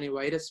డిఎన్ఏ కానీ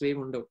వైరస్ ఏమి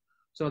ఉండవు.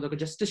 సో అదొక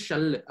జస్ట్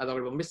షెల్,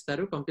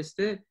 అదొకటి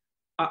పంపిస్తే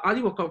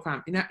అది ఒక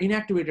ఫామ్,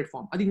 ఇన్యాక్టివేటెడ్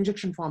ఫామ్. అది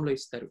ఇంజెక్షన్ ఫామ్ లో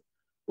ఇస్తారు.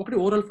 ఒకటి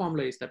ఓరల్ ఫామ్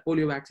లో ఇస్తారు.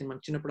 పోలియో వ్యాక్సిన్ మన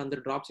చిన్నప్పుడు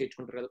అందరూ డ్రాప్స్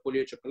వేయించుకుంటారు కదా,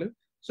 పోలియో చుక్కలు.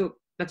 So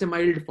that's a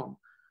mild form.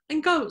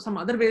 ఇంకా సమ్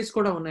అదర్ వేస్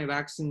కూడా ఉన్నాయి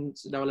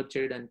వ్యాక్సిన్స్ డెవలప్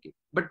చేయడానికి,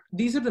 but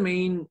these are the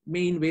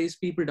main ways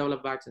people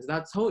develop vaccines.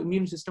 That's how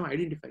immune system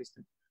identifies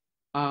them.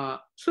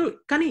 So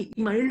కానీ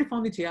ఈ మైల్డ్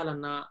ఫామ్ ని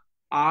చేయాలన్నా,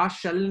 ఆ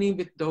షెల్ ని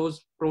విత్ దోస్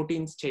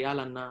ప్రోటీన్స్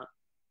చేయాలన్నా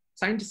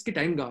సైంటిస్ట్ కి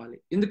టైం కావాలి.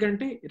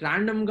 ఎందుకంటే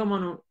ర్యాండమ్ గా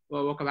మనం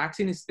ఒక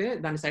వ్యాక్సిన్ ఇస్తే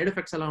దాని సైడ్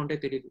ఎఫెక్ట్స్ ఎలా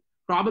ఉంటాయో తెలియదు.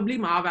 ప్రాబబ్లీ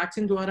మా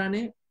వ్యాక్సిన్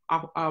ద్వారానే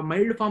ఆ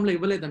మైల్డ్ ఫామ్ లో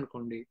ఇవ్వలేదు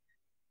అనుకోండి,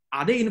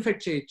 అదే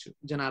ఇన్ఫెక్ట్ చేయొచ్చు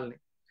జనాల్ని.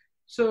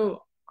 సో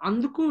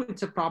అందుకు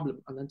it's a problem,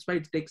 that's why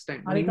it takes time.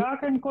 అది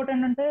కాక ఇంకోటి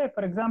ఏంటంటే,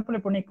 ఫర్ ఎగ్జాంపుల్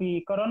ఇప్పుడు నీకు ఈ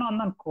కరోనా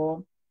ఉందనుకో,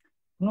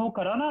 నువ్వు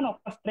కరోనా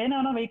ఒక స్ట్రెయిన్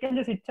ఏమైనా వెహికల్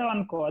చేసి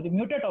ఇచ్చావనుకో, అది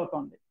మ్యూటేట్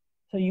అవుతుంది.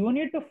 So you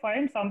need to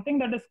find something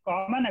that is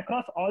common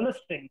across all the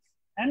strains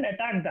and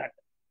attack that.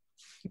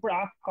 ఇప్పుడు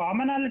ఆ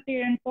కామనాలిటీ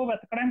ఏంటో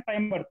వెతకడానికి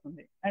టైం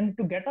పడుతుంది. And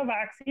to get a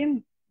vaccine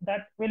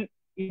that will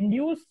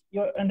induce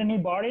your, అంటే నీ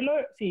బాడీలో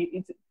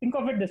think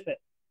of it this way,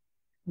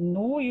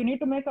 you need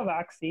to make a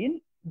vaccine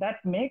that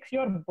makes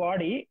your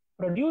body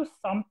produce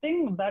something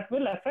that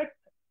will affect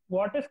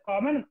what is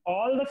common in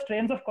all the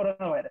strains of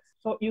coronavirus.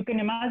 So you can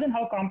imagine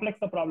how complex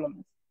the problem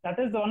is. That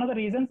is one of the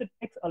reasons it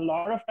takes a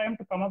lot of time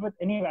to come up with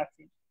any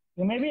vaccine.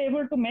 You may be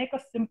able to make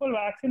a simple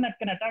vaccine that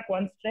can attack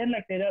one strain,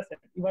 like Teja said,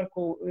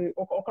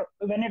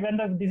 when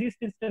the disease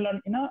is still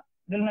in a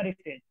preliminary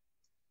stage.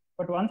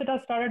 But once it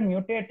has started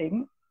mutating,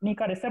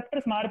 నీకు ఆ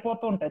receptors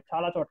మారిపోతూ ఉంటాయి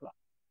చాలా చోట్ల.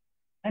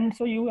 And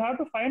so you have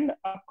to find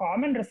a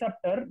common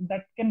receptor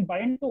that can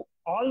bind to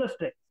all the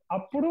strains.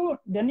 Appudu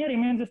then your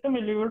immune system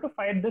will be able to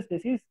fight this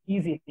disease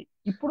easily.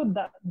 Ippudu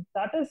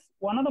that is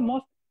one of the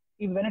most,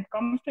 when it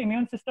comes to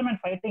immune system and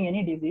fighting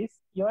any disease,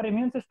 your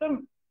immune system,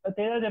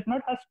 Teja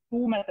Jepnot, has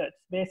two methods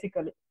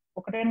basically.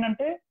 Okate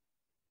endante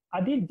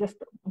adi just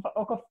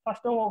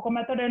first oka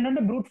method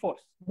endante brute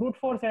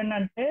force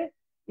endante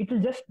it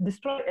will just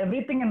destroy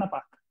everything in the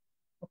path.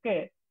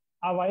 Okay,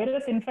 ఆ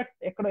virus infect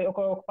ఎక్కడ ఒక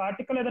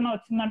particle ఏదైనా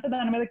వచ్చిందంటే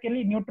దాని మీదకి వెళ్ళి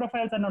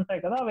న్యూట్రోఫైల్స్ అని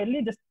ఉంటాయి కదా, వెళ్ళి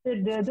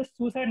జస్ట్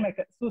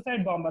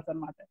సూసైడ్ బాంబర్స్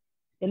అనమాట,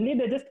 వెళ్ళి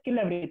దే జస్ట్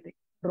కిల్ ఎవ్రీథింగ్.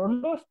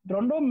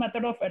 రెండో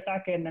మెథడ్ ఆఫ్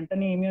అటాక్ ఏంటంటే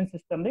నీ immune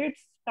system the,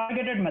 it's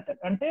targeted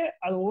method. అంటే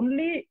అది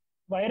ఓన్లీ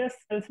వైరస్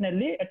సెల్స్ ని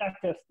వెళ్ళి అటాక్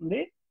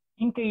చేస్తుంది,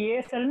 ఇంకా ఏ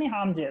సెల్ ని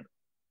హార్మ్ చేయదు.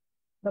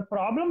 The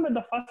problem with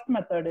the first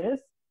method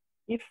is,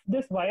 if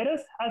this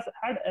virus has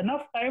had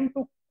enough time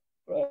to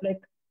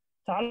like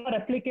చాలా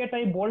రెప్లికేట్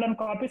అయ్యి బోల్డ్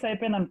అండ్ కాపీస్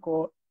అయిపోయింది అనుకో,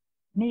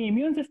 నీ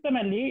ఇమ్యూన్ సిస్టమ్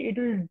వెళ్ళి it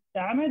will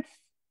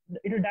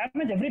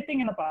damage everything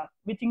in the path,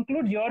 which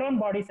includes your own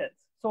body cells.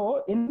 So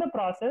in the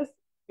process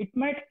it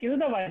might kill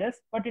the virus,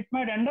 but it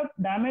might end up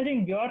damaging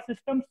your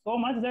system so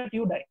much that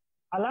you die.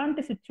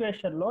 Alanti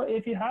situation lo,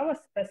 if you have a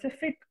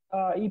specific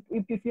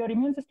if your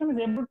immune system is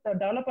able to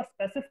develop a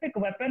specific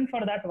weapon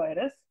for that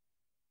virus,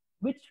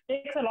 which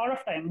takes a lot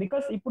of time,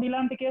 because ఇప్పుడు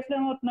ఇలాంటి కేసులు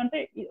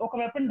ఏమవుతుందంటే ఒక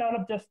weapon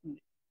develop చేస్తుంది,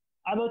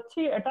 అది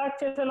వచ్చి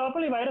attack చేసే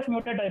లోపల ఈ వైరస్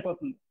మ్యూటేట్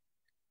అయిపోతుంది,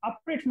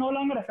 అప్పుడు it's no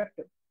longer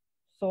effective.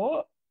 So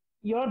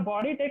your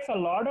body takes a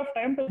lot of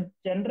time to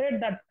generate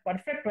that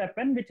perfect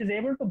weapon which is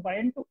able to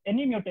bind to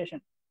any mutation.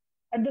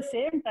 At the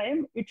same time,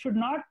 it should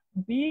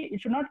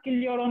not kill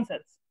your own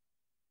cells.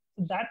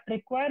 That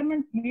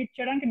requirement meet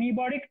చేయడానికి నీ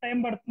బాడీకి time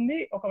పడుతుంది,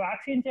 ఒక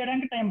vaccine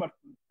చేయడానికి time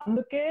పడుతుంది.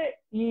 అందుకే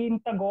ఈ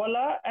ఇంత గోల.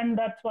 And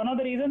that's one of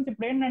the reasons.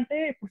 ఇప్పుడు ఏంటంటే,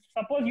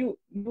 suppose you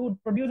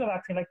produce a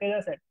vaccine like Teja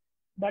said,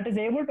 that is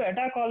able to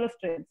attack all the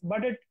strains,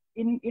 but it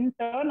in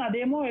turn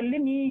అదేమో వెళ్ళి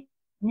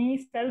నీ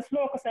సెల్స్ లో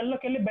ఒక సెల్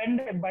లోకి వెళ్ళి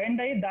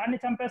బైండ్ అయ్యి దాన్ని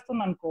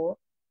చంపేస్తుంది అనుకో,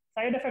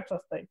 సైడ్ ఎఫెక్ట్స్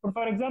వస్తాయి. ఇప్పుడు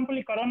ఫర్ ఎగ్జాంపుల్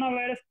ఈ కరోనా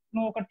వైరస్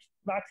నువ్వు ఒక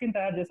వ్యాక్సిన్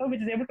తయారు చేసావు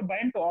which is able to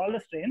bind to all the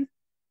strains,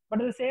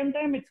 but at the same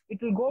time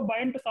it will go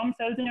bind to some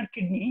cells in your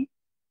kidney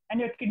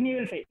and your kidney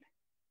will fail.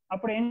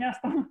 అప్పుడు ఏం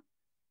చేస్తాం?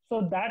 So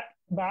that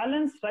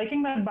balance,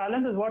 striking that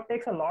balance is what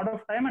takes a lot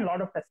of time and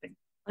lot of testing.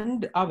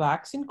 And ఆ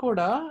vaccine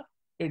కూడా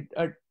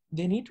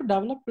they need to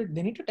develop it,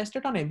 they need to test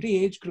it on every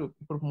age group.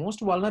 ఇప్పుడు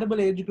most vulnerable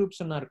age groups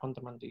ఉన్నారు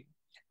కొంతమంది,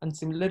 and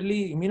similarly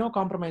immuno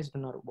compromised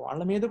ఉన్నారు,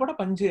 వాళ్ళ మీద కూడా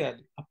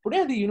పనిచేయాలి. అప్పుడే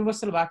అది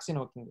యూనివర్సల్ వ్యాక్సిన్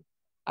అవుతుంది.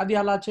 అది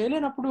అలా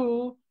చేయలేనప్పుడు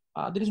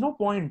there is no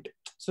point.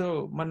 So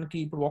మనకి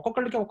ఇప్పుడు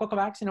ఒక్కొక్కరికి ఒక్కొక్క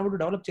వ్యాక్సిన్ అప్పుడు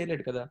డెవలప్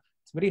చేయలేడు కదా,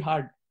 ఇట్స్ వెరీ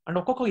హార్డ్. అండ్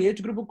ఒక్కొక్క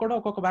ఏజ్ గ్రూప్ కూడా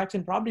ఒక్కొక్క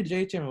vaccine probably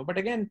చేయొచ్చేమో, but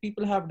again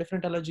people have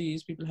different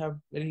allergies, people have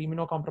very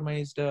immuno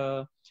compromised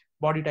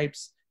body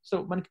types, so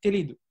మనకి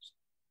తెలియదు.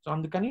 సో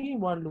అందుకని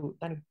వాళ్ళు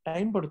దానికి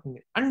టైం పడుతుంది.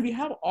 And we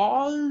have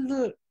all the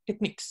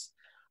techniques,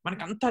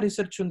 మనకి అంతా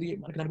రీసెర్చ్ ఉంది,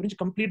 మనకి దాని గురించి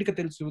కంప్లీట్ గా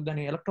తెలుసు,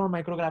 దాని ఎలక్ట్రాన్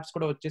మైక్రోగ్రాఫ్స్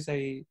కూడా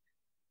వచ్చేసాయి,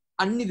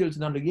 అన్ని తెలుసు,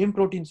 దాంట్లో ఏం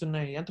ప్రోటీన్స్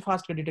ఉన్నాయి, ఎంత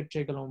ఫాస్ట్ గా డిటెక్ట్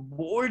చేయగలం,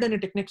 బోల్డ్ అనే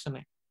టెక్నిక్స్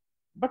ఉన్నాయి.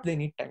 But they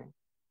need time.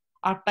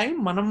 ఆ టైం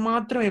మనం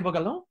మాత్రం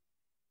ఇవ్వగలం,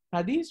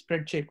 అది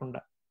స్ప్రెడ్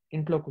చేయకుండా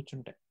ఇంట్లో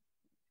కూర్చుంటే.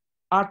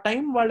 ఆ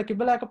టైం వాళ్ళకి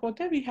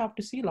ఇవ్వలేకపోతే we have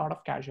to see lot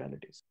of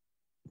casualties.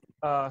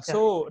 So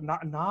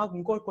నాకు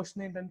ఇంకో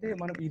క్వశ్చన్ ఏంటంటే,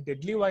 మనం ఈ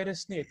డెడ్లీ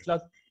వైరస్ ని ఎట్లా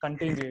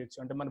కంటైన్ చేయొచ్చు?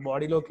 అంటే మన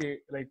బాడీలోకి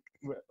లైక్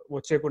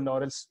వచ్చేయకుండా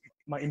ఆర్ ఎల్స్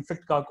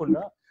ఇన్ఫెక్ట్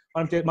కాకుండా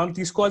మనం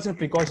తీసుకోవాల్సిన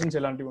ప్రికాషన్స్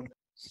ఎలాంటివి ఉంటాయి?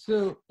 So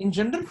in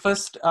general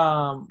first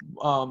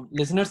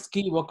listeners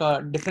కి ఒక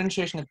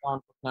డిఫరెన్షియేషన్ ఇద్దాం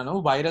అనుకుంటున్నాను,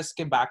 వైరస్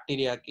కి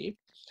బ్యాక్టీరియాకి.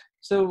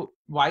 సో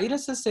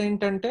వైరసెస్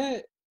ఏంటంటే,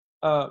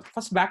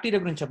 ఫస్ట్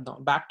బ్యాక్టీరియా గురించి చెప్దాం.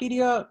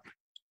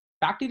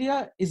 Bacteria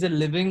is a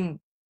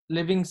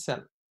living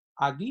cell.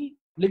 అది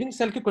లివింగ్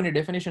సెల్ కి కొన్ని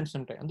డెఫినేషన్స్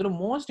ఉంటాయి. అందులో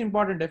మోస్ట్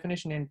ఇంపార్టెంట్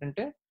డెఫినేషన్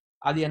ఏంటంటే,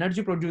 అది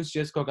ఎనర్జీ ప్రొడ్యూస్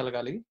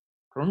చేసుకోగలగాలి.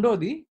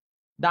 రెండోది,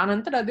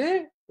 దానంతట అదే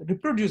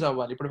రిప్రొడ్యూస్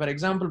అవ్వాలి. ఇప్పుడు ఫర్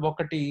ఎగ్జాంపుల్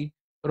 1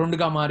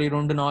 2గా మారి,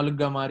 2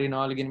 4గా మారి,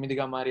 4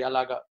 8గా మారి,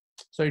 అలాగా.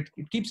 So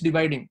it keeps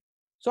dividing.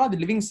 So అది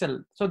లివింగ్ సెల్.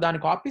 సో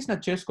దాని కాపీస్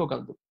నాకు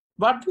చేసుకోగలదు.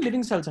 వాటిని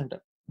లివింగ్ సెల్స్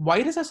అంటారు.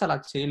 వైరసెస్ అలా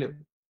చేయలేవు.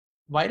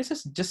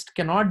 Viruses just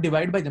cannot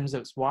divide by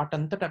themselves.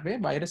 వాటంతట అవే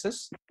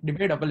viruses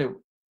divide అవ్వలేవు.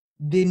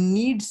 They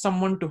need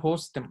someone to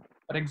host them.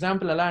 For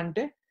example ఎలా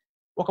అంటే,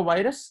 ఒక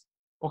వైరస్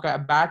ఒక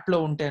బ్యాట్ లో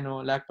ఉంటేనో,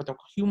 లేకపోతే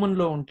ఒక హ్యూమన్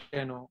లో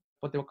ఉంటేనో,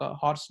 లేకపోతే ఒక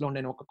హార్స్ లో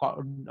ఉండేనో,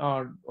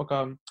 ఒక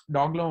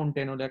డాగ్ లో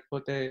ఉంటేనో,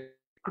 లేకపోతే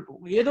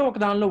ఏదో ఒక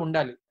దానిలో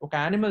ఉండాలి, ఒక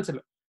యానిమల్స్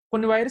లో.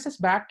 కొన్ని వైరసెస్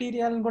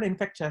బ్యాక్టీరియాలను కూడా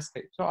ఇన్ఫెక్ట్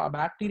చేస్తాయి. సో ఆ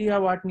బ్యాక్టీరియా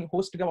వాటిని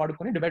హోస్ట్ గా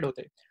వాడుకొని డివైడ్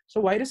అవుతాయి. సో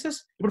వైరసెస్,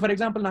 ఇప్పుడు ఫర్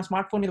ఎగ్జాంపుల్ నా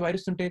స్మార్ట్ ఫోన్ మీద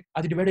వైరస్ ఉంటే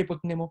అది డివైడ్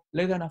అయిపోతుందేమో,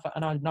 లేదా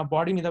నా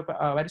బాడీ మీద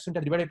వైరస్ ఉంటే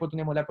అది డివైడ్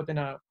అయిపోతుందేమో, లేకపోతే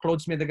నా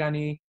క్లోత్స్ మీద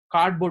కానీ,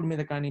 కార్డ్ బోర్డ్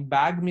మీద కానీ,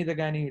 బ్యాగ్ మీద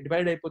కానీ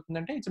డివైడ్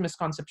అయిపోతుందంటే ఇట్స్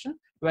మిస్కాన్సెప్షన్.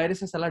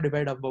 వైరసెస్ అలా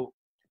డివైడ్ అవ్వవు.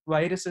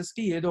 వైరసెస్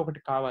కి ఏదో ఒకటి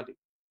కావాలి.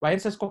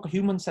 వైరసెస్ కి ఒక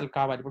హ్యూమన్ సెల్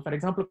కావాలి. ఇప్పుడు ఫర్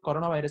ఎగ్జాంపుల్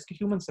కరోనా వైరస్ కి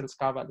హ్యూమన్ సెల్స్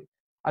కావాలి.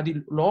 అది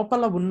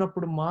లోపల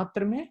ఉన్నప్పుడు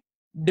మాత్రమే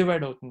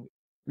డివైడ్ అవుతుంది.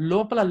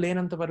 లోపల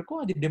లేనంత వరకు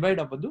అది డివైడ్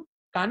అవ్వదు.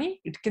 కానీ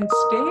it can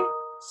stay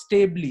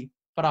స్టేబ్లీ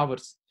for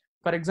hours.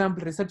 For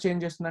example research ఏం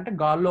చేస్తుందంటే,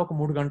 గాల్లో ఒక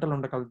 3 గంటలు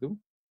ఉండగలదు,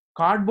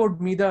 కార్డ్బోర్డ్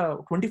మీద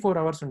 24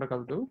 అవర్స్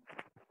ఉండగలదు,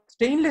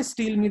 స్టెయిన్లెస్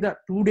స్టీల్ మీద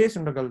 2 days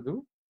ఉండగలదు,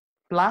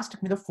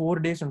 ప్లాస్టిక్ మీద 4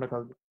 days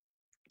ఉండగలదు.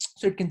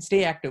 So it can stay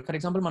active. For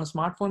example మన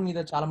స్మార్ట్ ఫోన్ మీద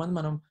చాలా మంది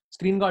మనం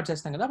స్క్రీన్ గార్డ్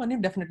చేస్తాం కదా, అవన్నీ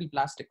డెఫినెట్లీ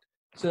ప్లాస్టిక్.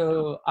 సో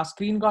ఆ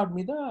స్క్రీన్ గార్డ్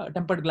మీద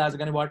టెంపర్డ్ గ్లాస్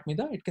కానీ వాటి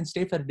మీద it can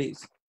stay for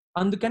days.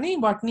 అందుకని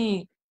వాటిని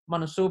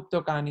మనం సోప్ తో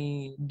కానీ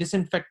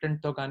డిస్ఇన్ఫెక్టెంట్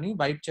తో కానీ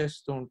వైప్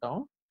చేస్తూ ఉంటాం.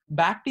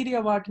 బ్యాక్టీరియా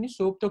వాటిని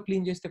సోప్ తో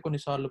క్లీన్ చేస్తే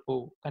కొన్నిసార్లు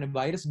పోవు, కానీ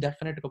వైరస్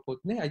డెఫినెట్ గా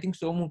పోతుంది. I think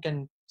Somu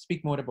can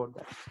speak more about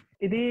that.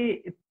 ఇది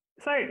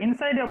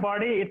inside your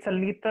body, it's a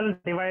lethal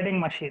dividing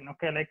machine.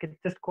 Okay, like it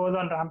just goes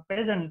on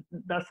rampage and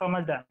does so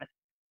much damage.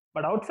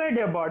 But outside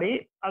your body,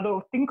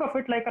 think of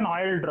it like an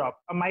oil drop,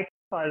 a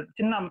micro oil,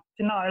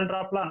 చిన్న oil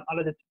drop లా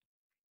ఆలోచించు.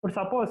 ఇప్పుడు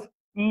suppose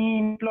ఈ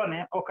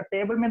ఇంట్లోనే ఒక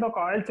table మీద ఒక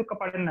oil చుక్క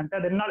పడిందంటే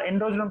అది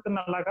ఎన్ని రోజులు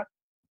ఉంటుంది అలాగా?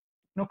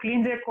 నువ్వు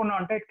క్లీన్ చేయకుండా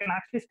అంటే it can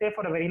actually stay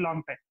for a very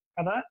long time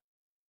కదా.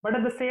 But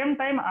at the same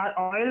time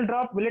oil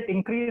drop, will it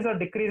increase or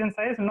decrease in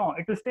size? No,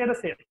 it will stay the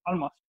same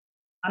almost,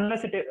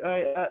 unless it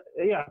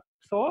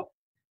so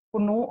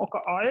ఇప్పుడు నువ్వు ఒక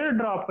oil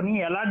drop ని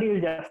ఎలా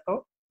deal చేస్తావు?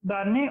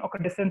 దాన్ని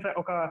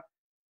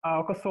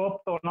ఒక soap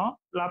తోనో,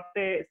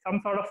 లేకపోతే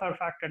some sort of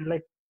surfactant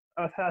like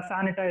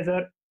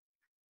sanitiser,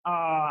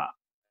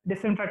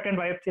 disinfectant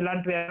wipes,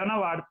 ఇలాంటివి ఏమైనా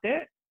వాడితే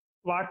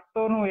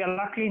వాటితో నువ్వు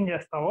ఎలా క్లీన్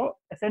చేస్తావో,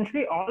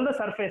 essentially all the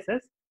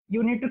surfaces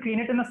you need to clean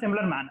it in a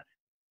similar manner.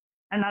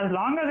 And as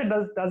long as it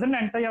doesn't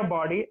enter your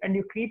body and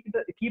you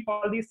keep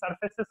all these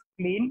surfaces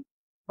clean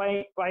by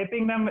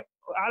wiping them,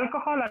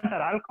 alcohol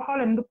antaru. Alcohol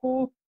enduku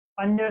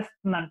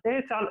panchestundante,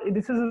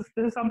 this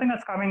is something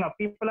that's coming up.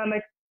 People are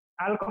like,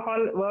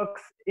 alcohol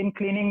works in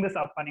cleaning this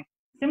up ani.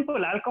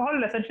 Simple, alcohol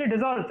essentially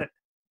dissolves it.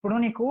 ఇప్పుడు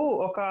నీకు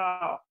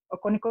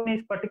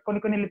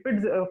కొన్ని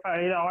lipids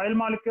oil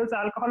molecules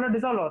alcohol లో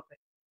dissolve అవుతాయి.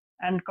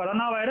 And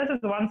corona virus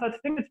is one such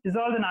thing it's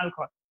dissolved in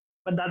alcohol.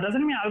 But that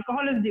doesn't mean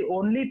alcohol is the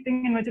only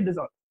thing in which it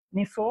dissolves.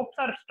 నీ soaps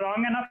are strong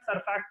enough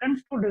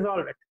surfactants to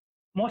dissolve it.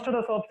 Most of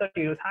the soaps that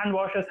you use, hand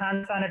washes, hand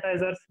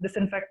sanitizers,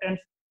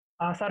 disinfectants,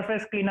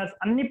 surface cleaners,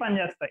 అన్ని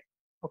పనిచేస్తాయి.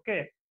 Okay,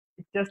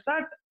 it's just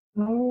that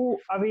నువ్వు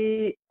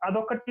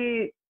అదొకటి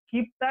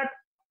keep that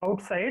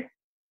out side.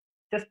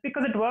 Just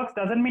because it works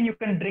doesn't mean you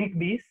can drink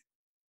these.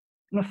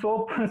 నువ్వు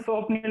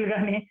soap నీళ్ళు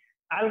కానీ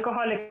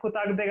alcohol ఎక్కువ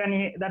తాగితే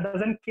కానీ that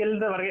doesn't kill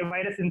the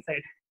virus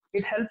inside.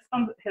 It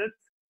helps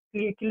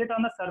kill it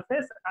on the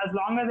surface as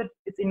long as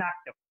it's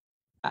inactive.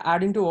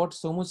 Adding to what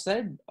Somu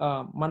said,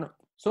 మన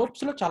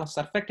soaps లో చాలా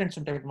surfactants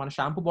ఉంటాయి. మన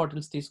షాంపూ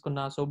బాటిల్స్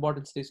తీసుకున్నా, సోప్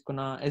బాటిల్స్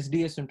తీసుకున్నా,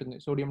 SDS ఉంటుంది,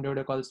 సోడియం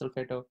డయోడోకాల్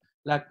సల్ఫేట్,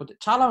 లేకపోతే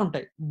చాలా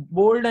ఉంటాయి.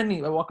 బోల్డ్ అని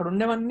అక్కడ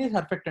ఉండేవన్నీ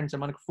సర్ఫెక్టెంట్స్.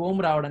 మనకి ఫోమ్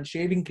రావడానికి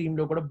షేవింగ్ క్రీమ్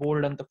లో కూడా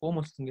బోల్డ్ అంత ఫోమ్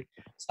వస్తుంది.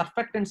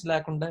 సర్ఫెక్టెంట్స్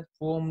లేకుండా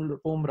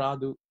ఫోమ్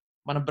రాదు.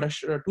 మన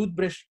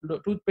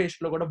టూత్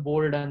పేస్ట్ లో కూడా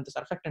బోల్డ్ అంత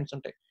సర్ఫెక్టెంట్స్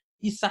ఉంటాయి.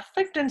 ఈ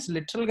సర్ఫెక్టెంట్స్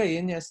లిటరల్ గా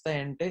ఏం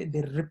చేస్తాయంటే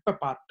దే రిప్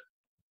అపార్ట్.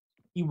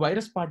 ఈ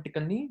వైరస్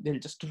పార్టికల్ ని దే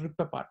జస్ట్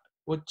రిప్ అపార్ట్,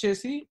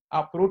 వచ్చేసి ఆ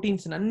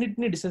ప్రోటీన్స్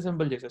అన్నిటిని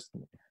డిసెసెంబుల్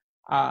చేసేస్తుంది.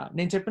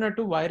 నేను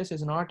చెప్పినట్టు virus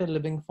is not a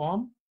living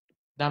form.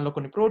 దానిలో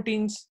కొన్ని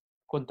ప్రోటీన్స్,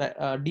 కొంత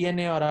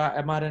DNA ఆర్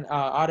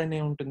RNA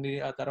ఉంటుంది.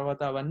 ఆ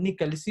తర్వాత అవన్నీ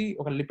కలిసి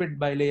ఒక లిపిడ్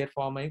బైలేయర్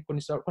ఫామ్ అయ్యి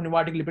కొన్ని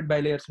వాటికి లిపిడ్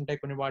బైలేయర్స్ ఉంటాయి,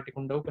 కొన్ని వాటికి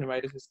ఉండవు, కొన్ని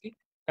వైరసెస్ కి.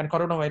 కానీ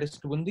కరోనా వైరస్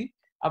కి ఉంది.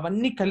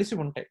 అవన్నీ కలిసి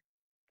ఉంటాయి.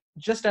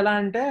 జస్ట్ ఎలా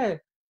అంటే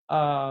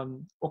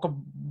ఒక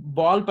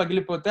బాల్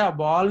పగిలిపోతే ఆ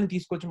బాల్ ని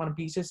తీసుకొచ్చి మన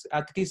పీసెస్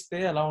అతికిస్తే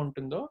ఎలా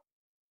ఉంటుందో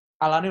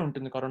అలానే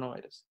ఉంటుంది కరోనా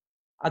వైరస్.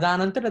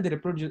 దానంతట అది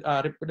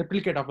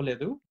రిప్లికేట్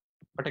అవ్వలేదు.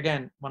 బట్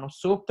అగైన్ మనం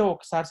సోప్ తో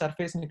ఒకసారి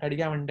సర్ఫేస్ ని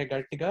కడిగామంటే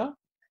గట్టిగా,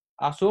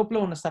 ఆ సోప్ లో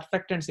ఉన్న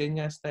సర్ఫెక్టెంట్స్ ఏం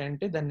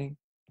చేస్తాయంటే దాన్ని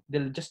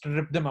జస్ట్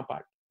రిప్ దెమ్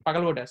అపార్ట్,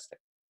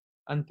 పగలగొట్టేస్తాయి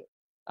అంతే.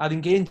 అది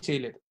ఇంకేం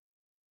చేయలేదు.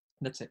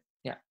 That's it.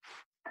 Yeah.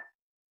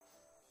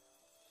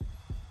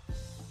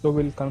 So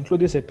we'll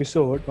conclude this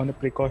episode on a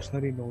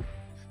precautionary note.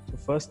 So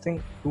first thing,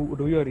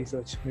 do your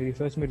research. Me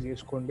research మీరు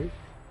చేసుకోండి,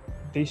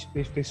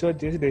 రీసెర్చ్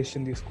చేసి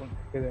డెసిషన్ తీసుకోండి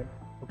ఏదైనా.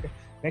 ఓకే,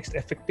 నెక్స్ట్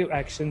ఎఫెక్టివ్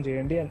యాక్షన్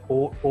చేయండి అండ్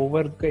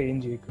ఓవర్గా ఏం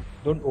చేయకండి.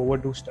 Don't over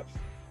do stuff.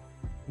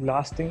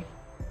 Last thing,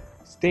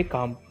 stay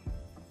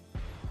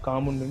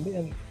calm ఉండండి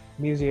అండ్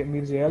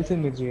మీరు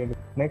చేయాల్సింది మీరు చేయండి.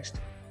 Next,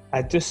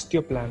 adjust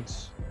your plans.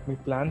 మీ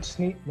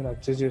ప్లాన్స్ని మీరు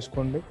అడ్జస్ట్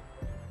చేసుకోండి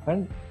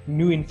అండ్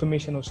న్యూ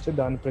ఇన్ఫర్మేషన్ వస్తే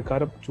దాని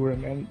ప్రకారం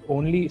చూడండి. And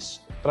only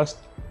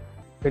trust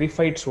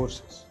verified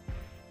sources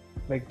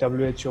like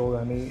WHO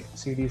కానీ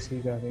CDC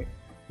కానీ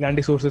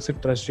ఇలాంటి సోర్సెస్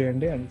ట్రస్ట్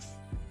చేయండి. అండ్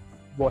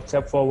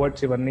వాట్సాప్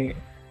ఫార్వర్డ్స్ ఇవన్నీ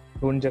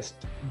don't just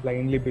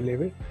blindly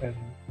believe it, and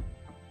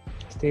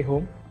stay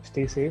home,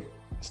 stay safe,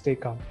 stay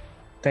calm.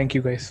 Thank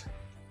you guys.